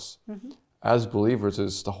hearts, as believers,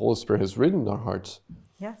 as the Holy Spirit has written in our hearts,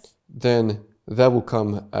 then that will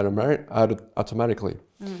come automatically.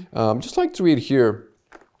 Just like to read here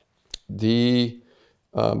the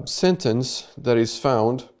sentence that is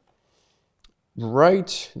found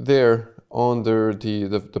right there under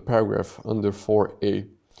the paragraph under 4a.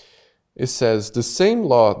 It says, the same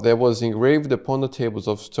law that was engraved upon the tables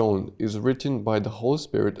of stone is written by the Holy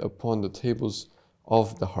Spirit upon the tables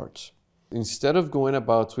of the heart. Instead of going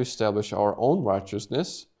about to establish our own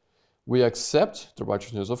righteousness, we accept the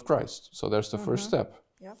righteousness of Christ. So that's the first step.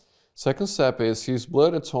 Second step is his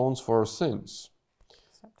blood atones for our sins.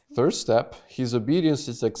 Third step, his obedience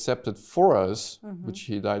is accepted for us, which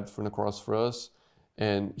he died from the cross for us,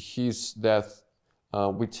 and his death,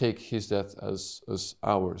 we take his death as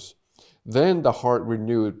ours. Then the heart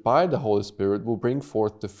renewed by the Holy Spirit will bring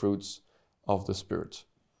forth the fruits of the Spirit.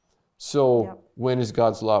 So when is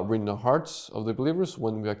God's law written in the hearts of the believers?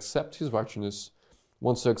 When we accept his righteousness,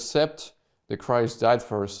 once we accept that Christ died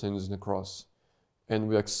for our sins in the cross, and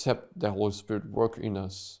we accept the Holy Spirit work in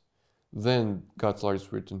us, then God's law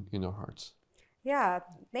is written in our hearts. Yeah,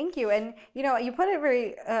 thank you. And you put it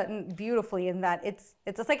very beautifully in that it's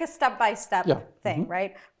like a step-by-step thing,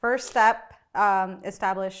 right? First step,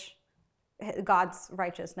 establish God's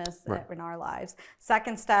righteousness in our lives.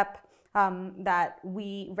 Second step, that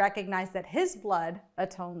we recognize that his blood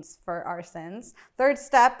atones for our sins. Third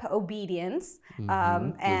step, obedience.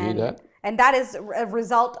 And that is a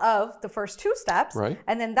result of the first two steps.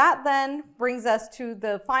 And then that then brings us to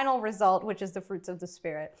the final result, which is the fruits of the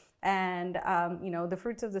Spirit. And, the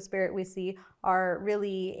fruits of the Spirit we see are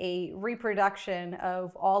really a reproduction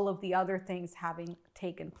of all of the other things having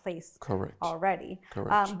taken place already.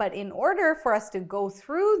 But in order for us to go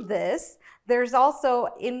through this, there's also,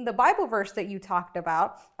 in the Bible verse that you talked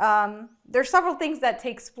about, there's several things that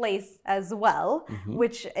takes place as well,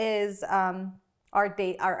 which is our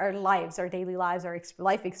lives, our daily lives, our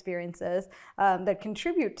life experiences that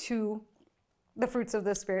contribute to the fruits of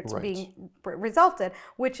the Spirit being resulted,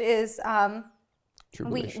 which is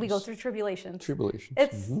we go through tribulations.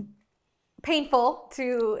 It's painful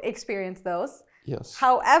to experience those.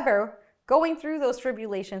 However, going through those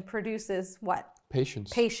tribulations produces what?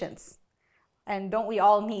 Patience. And don't we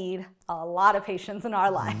all need a lot of patience in our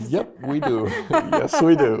lives? Yep, we do. Yes,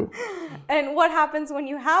 we do. And what happens when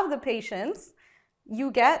you have the patience?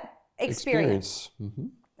 You get experience.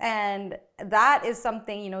 And that is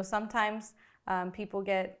something, sometimes people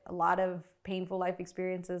get a lot of painful life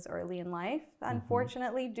experiences early in life,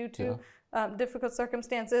 unfortunately, due to difficult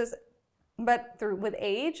circumstances. But with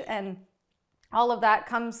age and all of that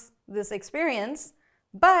comes this experience.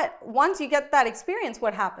 But once you get that experience,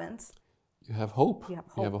 what happens? You have hope.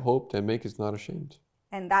 You have a hope that makes us not ashamed.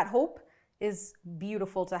 And that hope is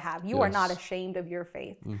beautiful to have. You are not ashamed of your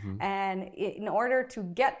faith. And in order to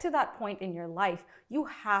get to that point in your life, you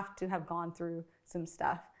have to have gone through some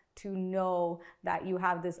stuff to know that you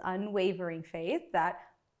have this unwavering faith that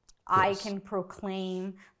I can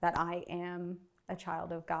proclaim that I am a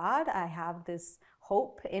child of God. I have this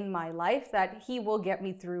hope in my life that he will get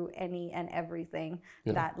me through any and everything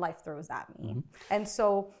that life throws at me. And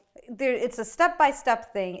so it's a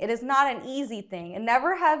step-by-step thing. It is not an easy thing. And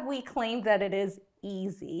never have we claimed that it is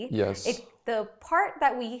easy. The part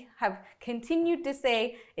that we have continued to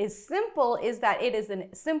say is simple is that it is as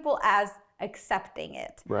simple as accepting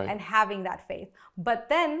it and having that faith. But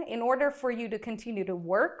then in order for you to continue to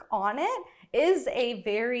work on it is a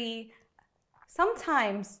very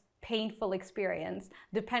sometimes painful experience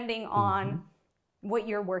depending on what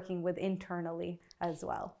you're working with internally as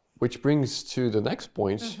well. Which brings to the next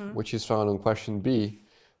point, which is found in question B.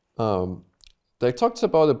 that talks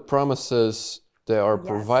about the promises that are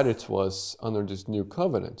provided to us under this new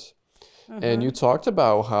covenant. And you talked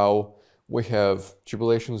about how we have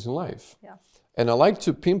tribulations in life. Yeah. And I like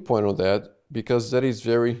to pinpoint on that because that is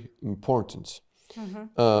very important.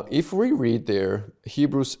 If we read there,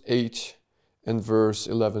 Hebrews 8 and verse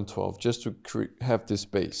 11, 12, just to have this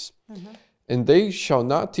base. And they shall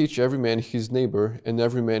not teach every man his neighbor and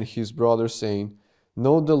every man his brother, saying,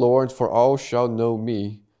 Know the Lord, for all shall know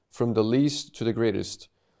me, from the least to the greatest.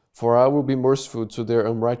 For I will be merciful to their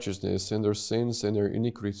unrighteousness, and their sins and their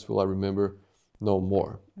iniquities will I remember no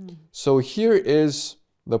more. So here is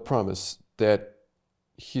the promise that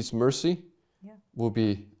his mercy will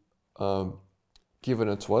be given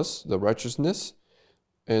unto us, the righteousness,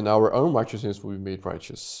 and our unrighteousness will be made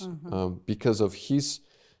righteous because of his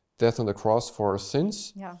death on the cross for our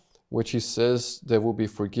sins, which he says that will be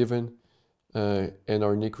forgiven, and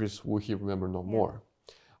our iniquities will he remember no more.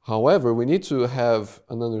 However, we need to have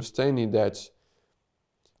an understanding that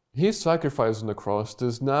his sacrifice on the cross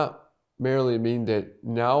does not merely mean that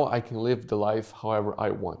now I can live the life however I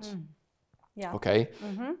want. Okay?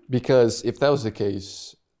 Because if that was the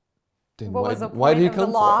case, then why did he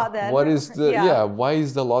come for? What is the why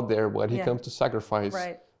is the law there? Why did he come to sacrifice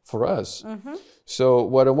for us? So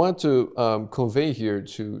what I want to convey here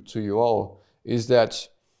to you all is that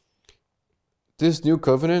this new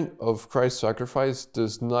covenant of Christ's sacrifice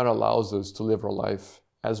does not allow us to live our life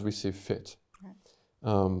as we see fit.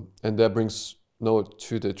 And that brings note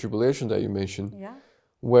to the tribulation that you mentioned,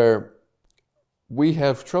 where we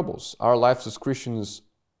have troubles. Our lives as Christians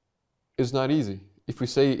is not easy. If we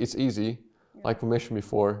say it's easy, like we mentioned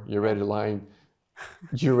before, you're already lying.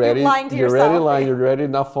 You're ready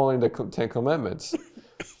not following the 10 Commandments.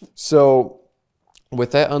 So with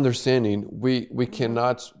that understanding, we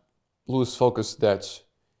cannot lose focus that,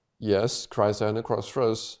 yes, Christ died on the cross for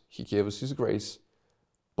us. He gave us his grace.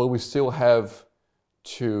 But we still have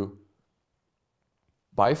to,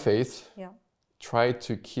 by faith, try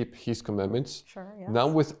to keep his commandments.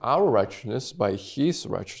 Not with our righteousness, by his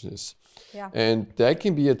righteousness. And that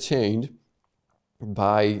can be attained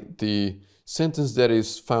by the sentence that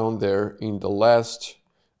is found there in the last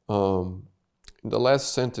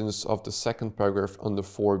sentence of the second paragraph under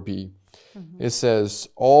 4b. It says,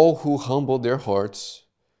 all who humble their hearts,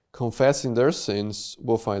 confessing their sins,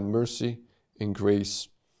 will find mercy and grace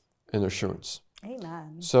and assurance.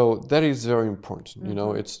 Amen. So that is very important. You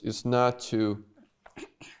know, it's not to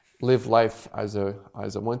live life as I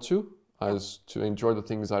want to, as to enjoy the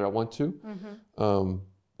things that I want to,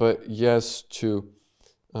 but yes, to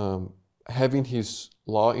having his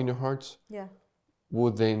law in your heart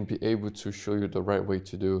will then be able to show you the right way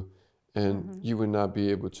to do, and you will not be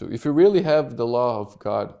able to. If you really have the law of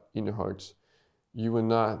God in your heart, you will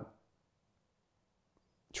not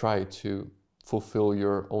try to fulfill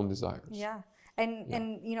your own desires.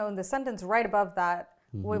 And you know, in the sentence right above that,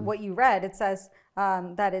 what you read, it says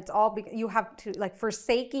that it's all you have to, like,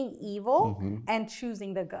 forsaking evil and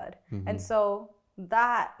choosing the good. And so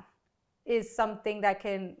that is something that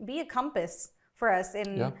can be a compass for us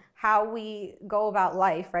in how we go about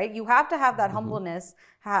life, right? You have to have that humbleness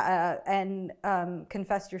and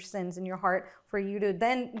confess your sins in your heart for you to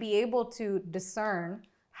then be able to discern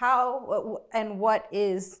how and what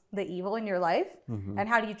is the evil in your life, and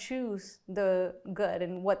how do you choose the good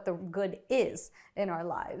and what the good is in our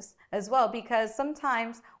lives as well. Because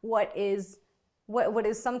sometimes what is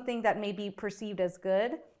something that may be perceived as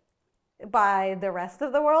good by the rest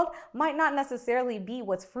of the world might not necessarily be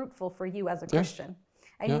what's fruitful for you as a Christian.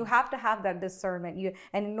 And you have to have that discernment.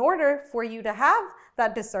 And in order for you to have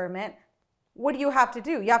that discernment, what do you have to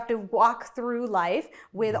do? You have to walk through life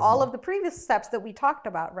with all of the previous steps that we talked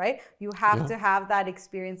about, right? You have to have that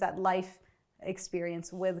experience, that life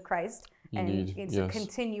experience with Christ. It's a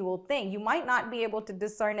continual thing. You might not be able to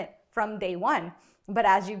discern it from day one, but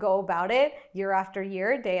as you go about it, year after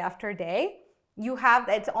year, day after day,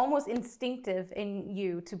 it's almost instinctive in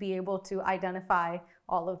you to be able to identify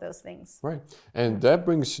all of those things. Right. And that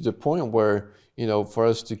brings to the point where, you know, for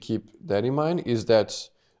us to keep that in mind is that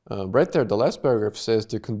right there, the last paragraph says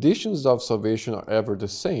the conditions of salvation are ever the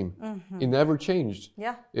same. It never changed.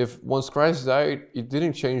 If once Christ died, it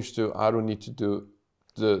didn't change to I don't need to do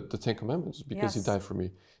the 10 Commandments because he died for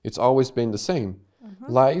me. It's always been the same.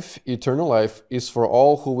 Life, eternal life, is for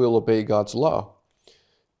all who will obey God's law.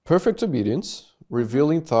 Perfect obedience,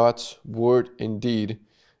 revealing thought, word, and deed,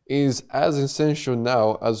 is as essential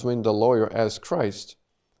now as when the lawyer asked Christ,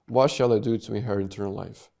 what shall I do to inherit eternal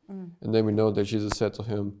life? And then we know that Jesus said to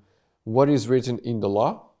him, what is written in the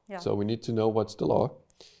law? So we need to know what's the law.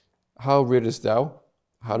 How readest thou?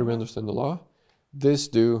 How do we understand the law? this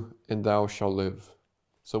do, and thou shalt live.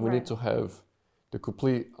 So we need to have the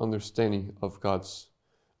complete understanding of God's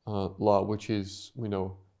law, which is, we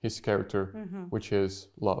know, his character, which is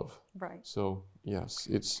love. Right. So yes,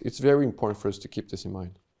 it's very important for us to keep this in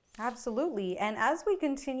mind. Absolutely. And as we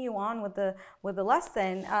continue on with the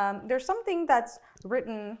lesson, there's something that's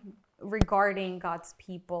written regarding God's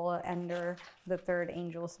people under the third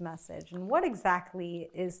angel's message. And what exactly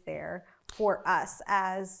is there for us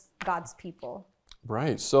as God's people?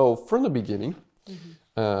 Right. So from the beginning,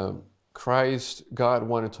 God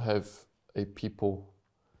wanted to have a people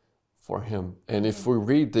for him. And if we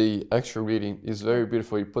read the extra reading, it's very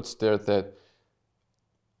beautiful. He puts there that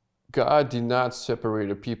God did not separate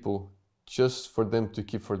a people just for them to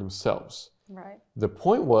keep for themselves. Right. The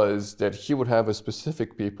point was that he would have a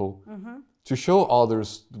specific people to show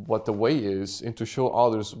others what the way is, and to show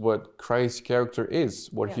others what Christ's character is,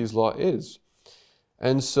 what his law is.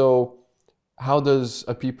 And so how does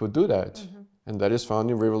a people do that? And that is found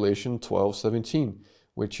in Revelation 12:17,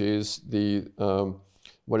 which is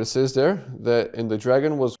what it says there, that and the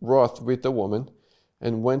dragon was wroth with the woman,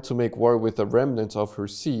 and went to make war with the remnant of her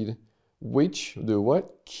seed, which do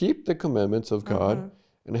what? Keep the commandments of God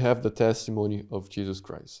and have the testimony of Jesus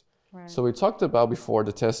Christ. Right. So we talked about before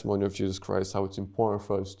the testimony of Jesus Christ, how it's important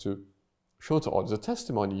for us to show to others a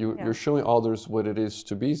testimony. You're showing others what it is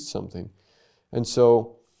to be something. And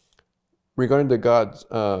so regarding the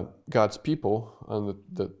God's people on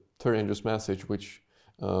the third angel's message, which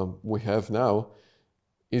we have now,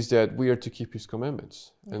 is that we are to keep his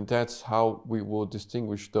commandments. And that's how we will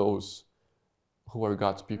distinguish those who are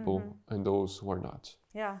God's people and those who are not.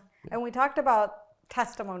 Yeah. And we talked about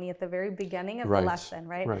testimony at the very beginning of the lesson,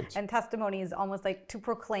 right? And testimony is almost like to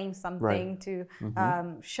proclaim something, to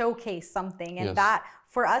showcase something. And that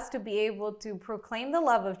for us to be able to proclaim the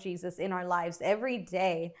love of Jesus in our lives every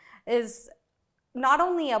day is not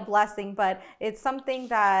only a blessing, but it's something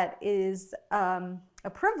that is a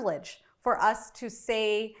privilege for us to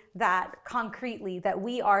say that concretely, that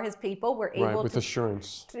we are his people. We're able with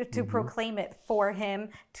assurance to proclaim it for him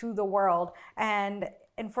to the world. And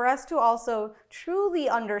for us to also truly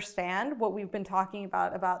understand what we've been talking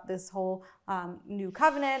about this whole new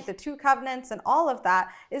covenant, the two covenants, and all of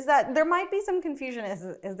that, is that there might be some confusion.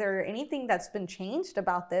 Is there anything that's been changed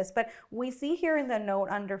about this? But we see here in the note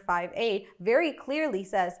under 5a very clearly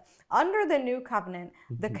says, under the new covenant,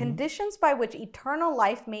 the conditions by which eternal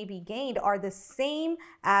life may be gained are the same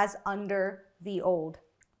as under the old.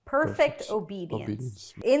 Perfect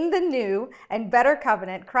obedience. In the new and better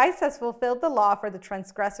covenant, Christ has fulfilled the law for the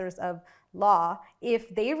transgressors of law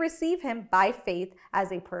if they receive him by faith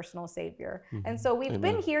as a personal savior. And so we've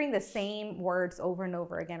been hearing the same words over and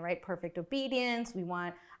over again, right? Perfect obedience. We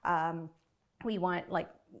want like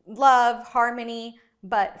love, harmony.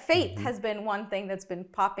 But faith has been one thing that's been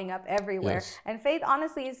popping up everywhere. And faith,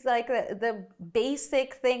 honestly, is like the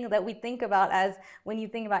basic thing that we think about as when you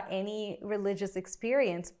think about any religious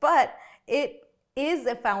experience. But it is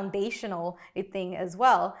a foundational thing as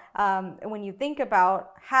well. When you think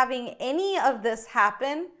about having any of this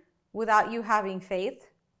happen without you having faith,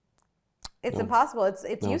 it's impossible.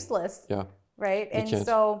 It's useless. Right? And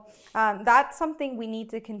so that's something we need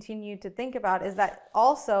to continue to think about, is that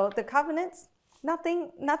also the covenants, nothing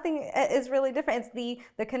is really different. It's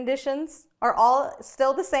the conditions are all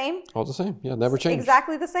still the same. All the same. Yeah, never change.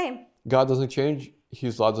 Exactly the same. God doesn't change.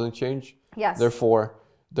 His law doesn't change. Yes. Therefore,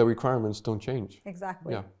 the requirements don't change.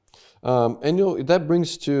 Exactly. Yeah. And that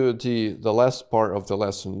brings to the last part of the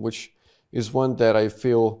lesson, which is one that I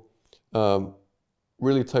feel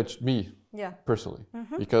really touched me personally.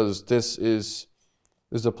 Because this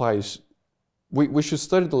applies. We should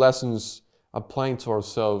study the lessons applying to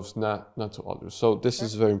ourselves, not to others. So this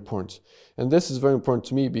is very important. And this is very important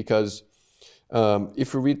to me because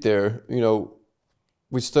if we read there,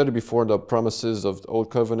 we studied before the promises of the Old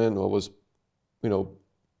Covenant, what was,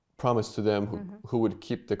 promised to them, who would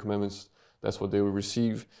keep the commandments, that's what they would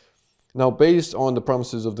receive. Now, based on the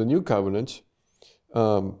promises of the New Covenant,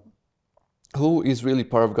 who is really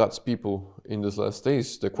part of God's people in these last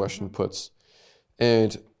days, the question puts.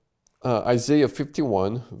 And Isaiah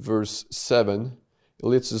 51, verse 7, it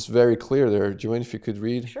lets us very clear there. Do you mind if you could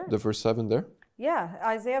read the verse 7 there? Yeah,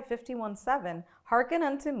 Isaiah 51:7. Hearken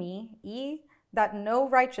unto me, ye that know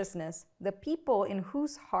righteousness, the people in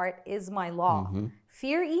whose heart is my law.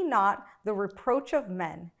 Fear ye not the reproach of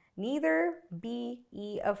men, neither be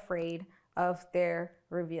ye afraid of their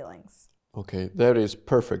revealings. Okay, that is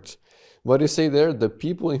perfect. What do you say there? The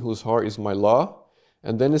people in whose heart is my law.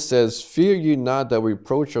 And then it says, fear ye not the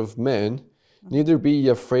reproach of men, neither be ye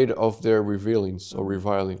afraid of their revealings or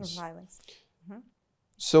revilings.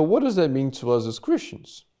 So what does that mean to us as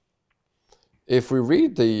Christians? If we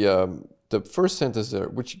read the first sentence there,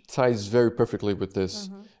 which ties very perfectly with this,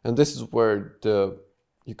 and this is where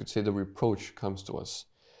you could say the reproach comes to us.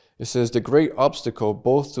 It says, the great obstacle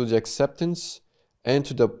both to the acceptance and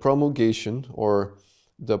to the promulgation or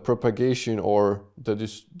the propagation or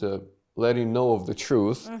the letting know of the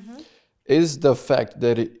truth is the fact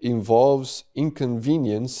that it involves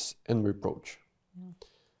inconvenience and reproach.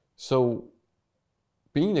 So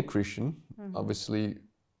being a Christian, obviously,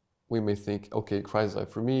 we may think, okay, Christ's life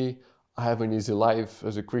for me, I have an easy life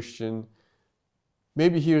as a Christian.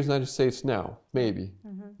 Maybe here in the United States now, maybe.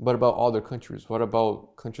 What about other countries? What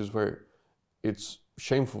about countries where it's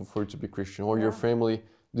shameful for you to be Christian, or your family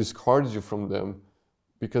discards you from them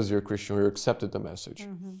because you're a Christian or you accepted the message?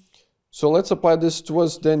 So let's apply this to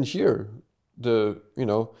us then here. To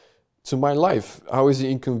my life, how is it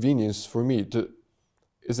inconvenience for me?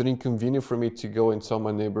 Is it inconvenient for me to go and tell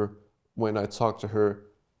my neighbor when I talk to her,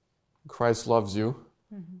 Christ loves you,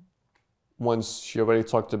 once she already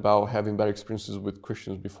talked about having bad experiences with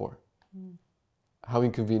Christians before? How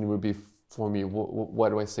inconvenient would it be for me? What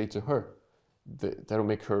do I say to her? That'll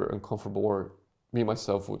make her uncomfortable, or me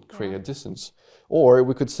myself would create a distance. Or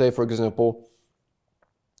we could say, for example,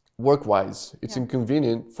 work-wise, it's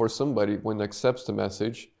inconvenient for somebody when they accepts the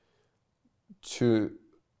message to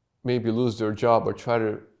maybe lose their job or try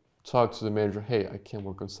to talk to the manager, hey, I can't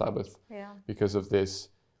work on Sabbath because of this.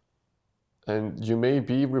 And you may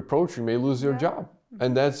be reproached, you may lose your job.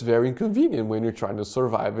 And that's very inconvenient when you're trying to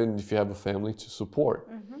survive and if you have a family to support.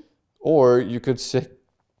 Or you could say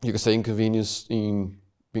inconvenience in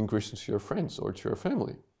being Christian to your friends or to your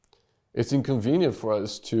family. It's inconvenient for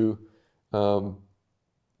us to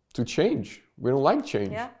change. We don't like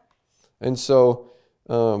change. And so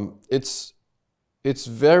it's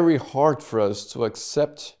very hard for us to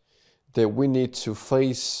accept that we need to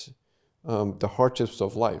face the hardships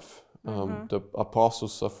of life. The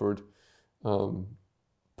apostles suffered,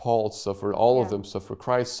 Paul suffered, all of them suffered,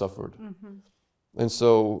 Christ suffered. And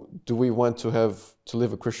so do we want to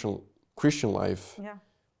live a Christian life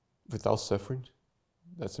without suffering?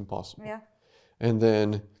 That's impossible. And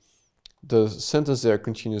then the sentence there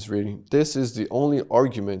continues reading, this is the only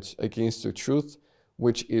argument against the truth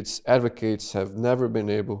which its advocates have never been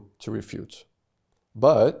able to refute.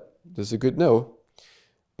 But, there's a good note,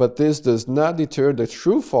 but this does not deter the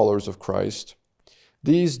true followers of Christ.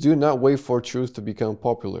 These do not wait for truth to become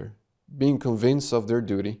popular. Being convinced of their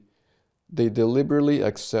duty, they deliberately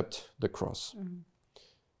accept the cross.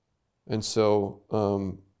 And so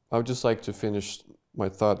I would just like to finish my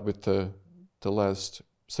thought with the last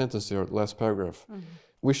sentence there, last paragraph.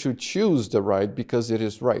 We should choose the right because it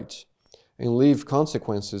is right, and leave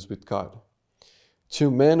consequences with God. To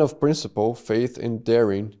men of principle, faith, and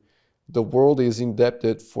daring, the world is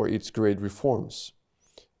indebted for its great reforms.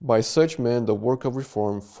 By such men, the work of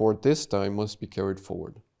reform for this time must be carried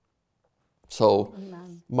forward. So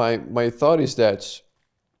my thought is that,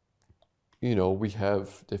 we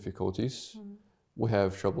have difficulties, we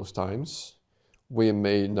have troublous times, we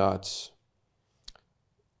may not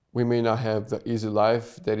have the easy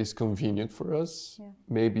life that is convenient for us.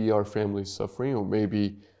 Maybe our family is suffering, or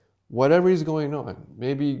maybe whatever is going on.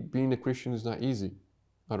 Maybe being a Christian is not easy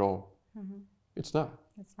at all. It's not.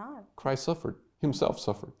 It's not. Christ suffered. Himself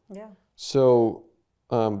suffered. So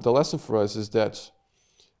the lesson for us is that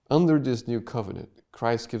under this new covenant,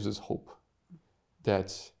 Christ gives us hope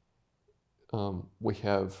that we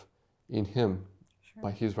have in Him,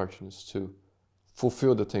 by His righteousness, to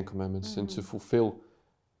fulfill the Ten Commandments and to fulfill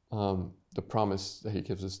the promise that He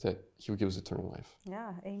gives us, that He will give us eternal life.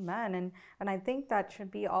 Amen. And I think that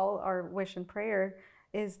should be all our wish and prayer,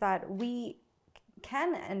 is that we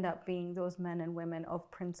can end up being those men and women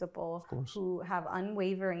of principle who have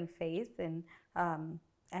unwavering faith and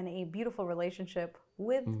a beautiful relationship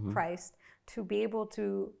with Christ, to be able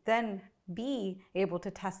to then be able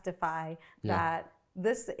to testify that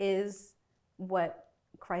this is what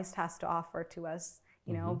Christ has to offer to us.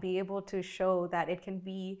 Be able to show that it can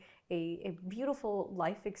be a beautiful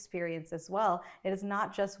life experience as well. It is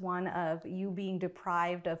not just one of you being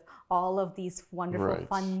deprived of all of these wonderful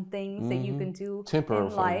fun things that you can do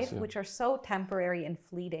in life, which are so temporary and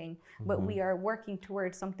fleeting, but we are working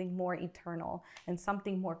towards something more eternal and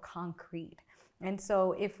something more concrete. And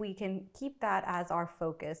so if we can keep that as our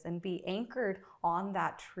focus and be anchored on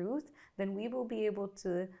that truth, then we will be able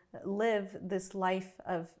to live this life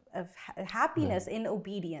of happiness in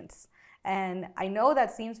obedience. And I know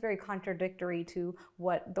that seems very contradictory to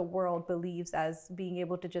what the world believes as being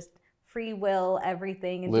able to just free will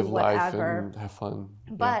everything and live do whatever. life and have fun.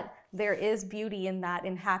 But there is beauty in that,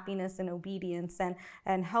 in happiness and obedience,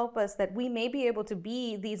 and help us that we may be able to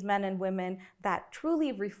be these men and women that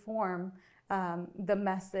truly reform the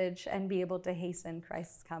message and be able to hasten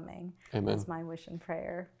Christ's coming. Amen. That's my wish and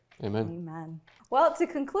prayer. Amen. Amen. Well, to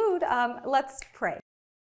conclude, let's pray.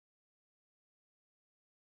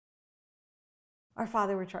 Our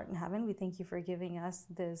Father, which art in heaven, we thank you for giving us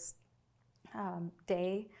this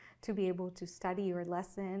day to be able to study your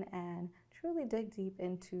lesson and truly dig deep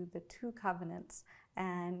into the two covenants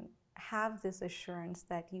and have this assurance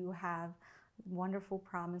that you have wonderful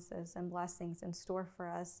promises and blessings in store for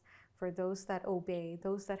us, for those that obey,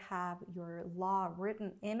 those that have your law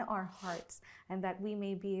written in our hearts, and that we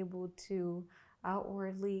may be able to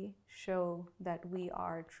outwardly show that we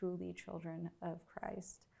are truly children of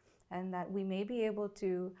Christ, and that we may be able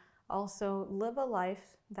to also live a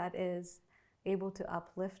life that is able to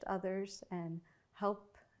uplift others and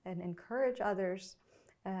help and encourage others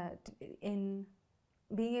in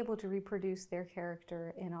being able to reproduce their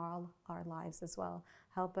character in all our lives as well.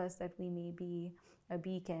 Help us that we may be a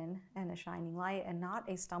beacon and a shining light and not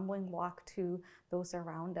a stumbling block to those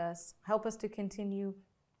around us. Help us to continue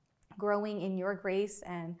growing in your grace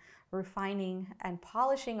and refining and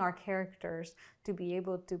polishing our characters to be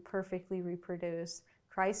able to perfectly reproduce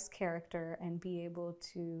Christ's character and be able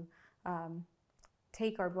to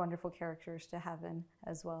take our wonderful characters to heaven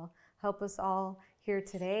as well. Help us all here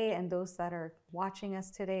today and those that are watching us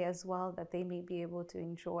today as well, that they may be able to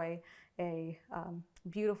enjoy a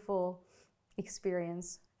beautiful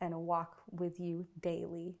experience and a walk with you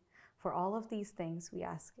daily. For all of these things we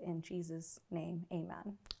ask in Jesus' name,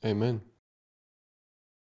 amen. Amen.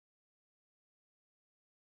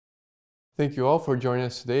 Thank you all for joining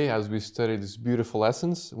us today as we study these beautiful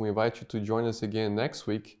lessons. We invite you to join us again next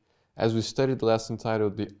week as we study the lesson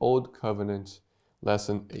titled The Old Covenant,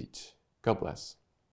 Lesson 8. God bless.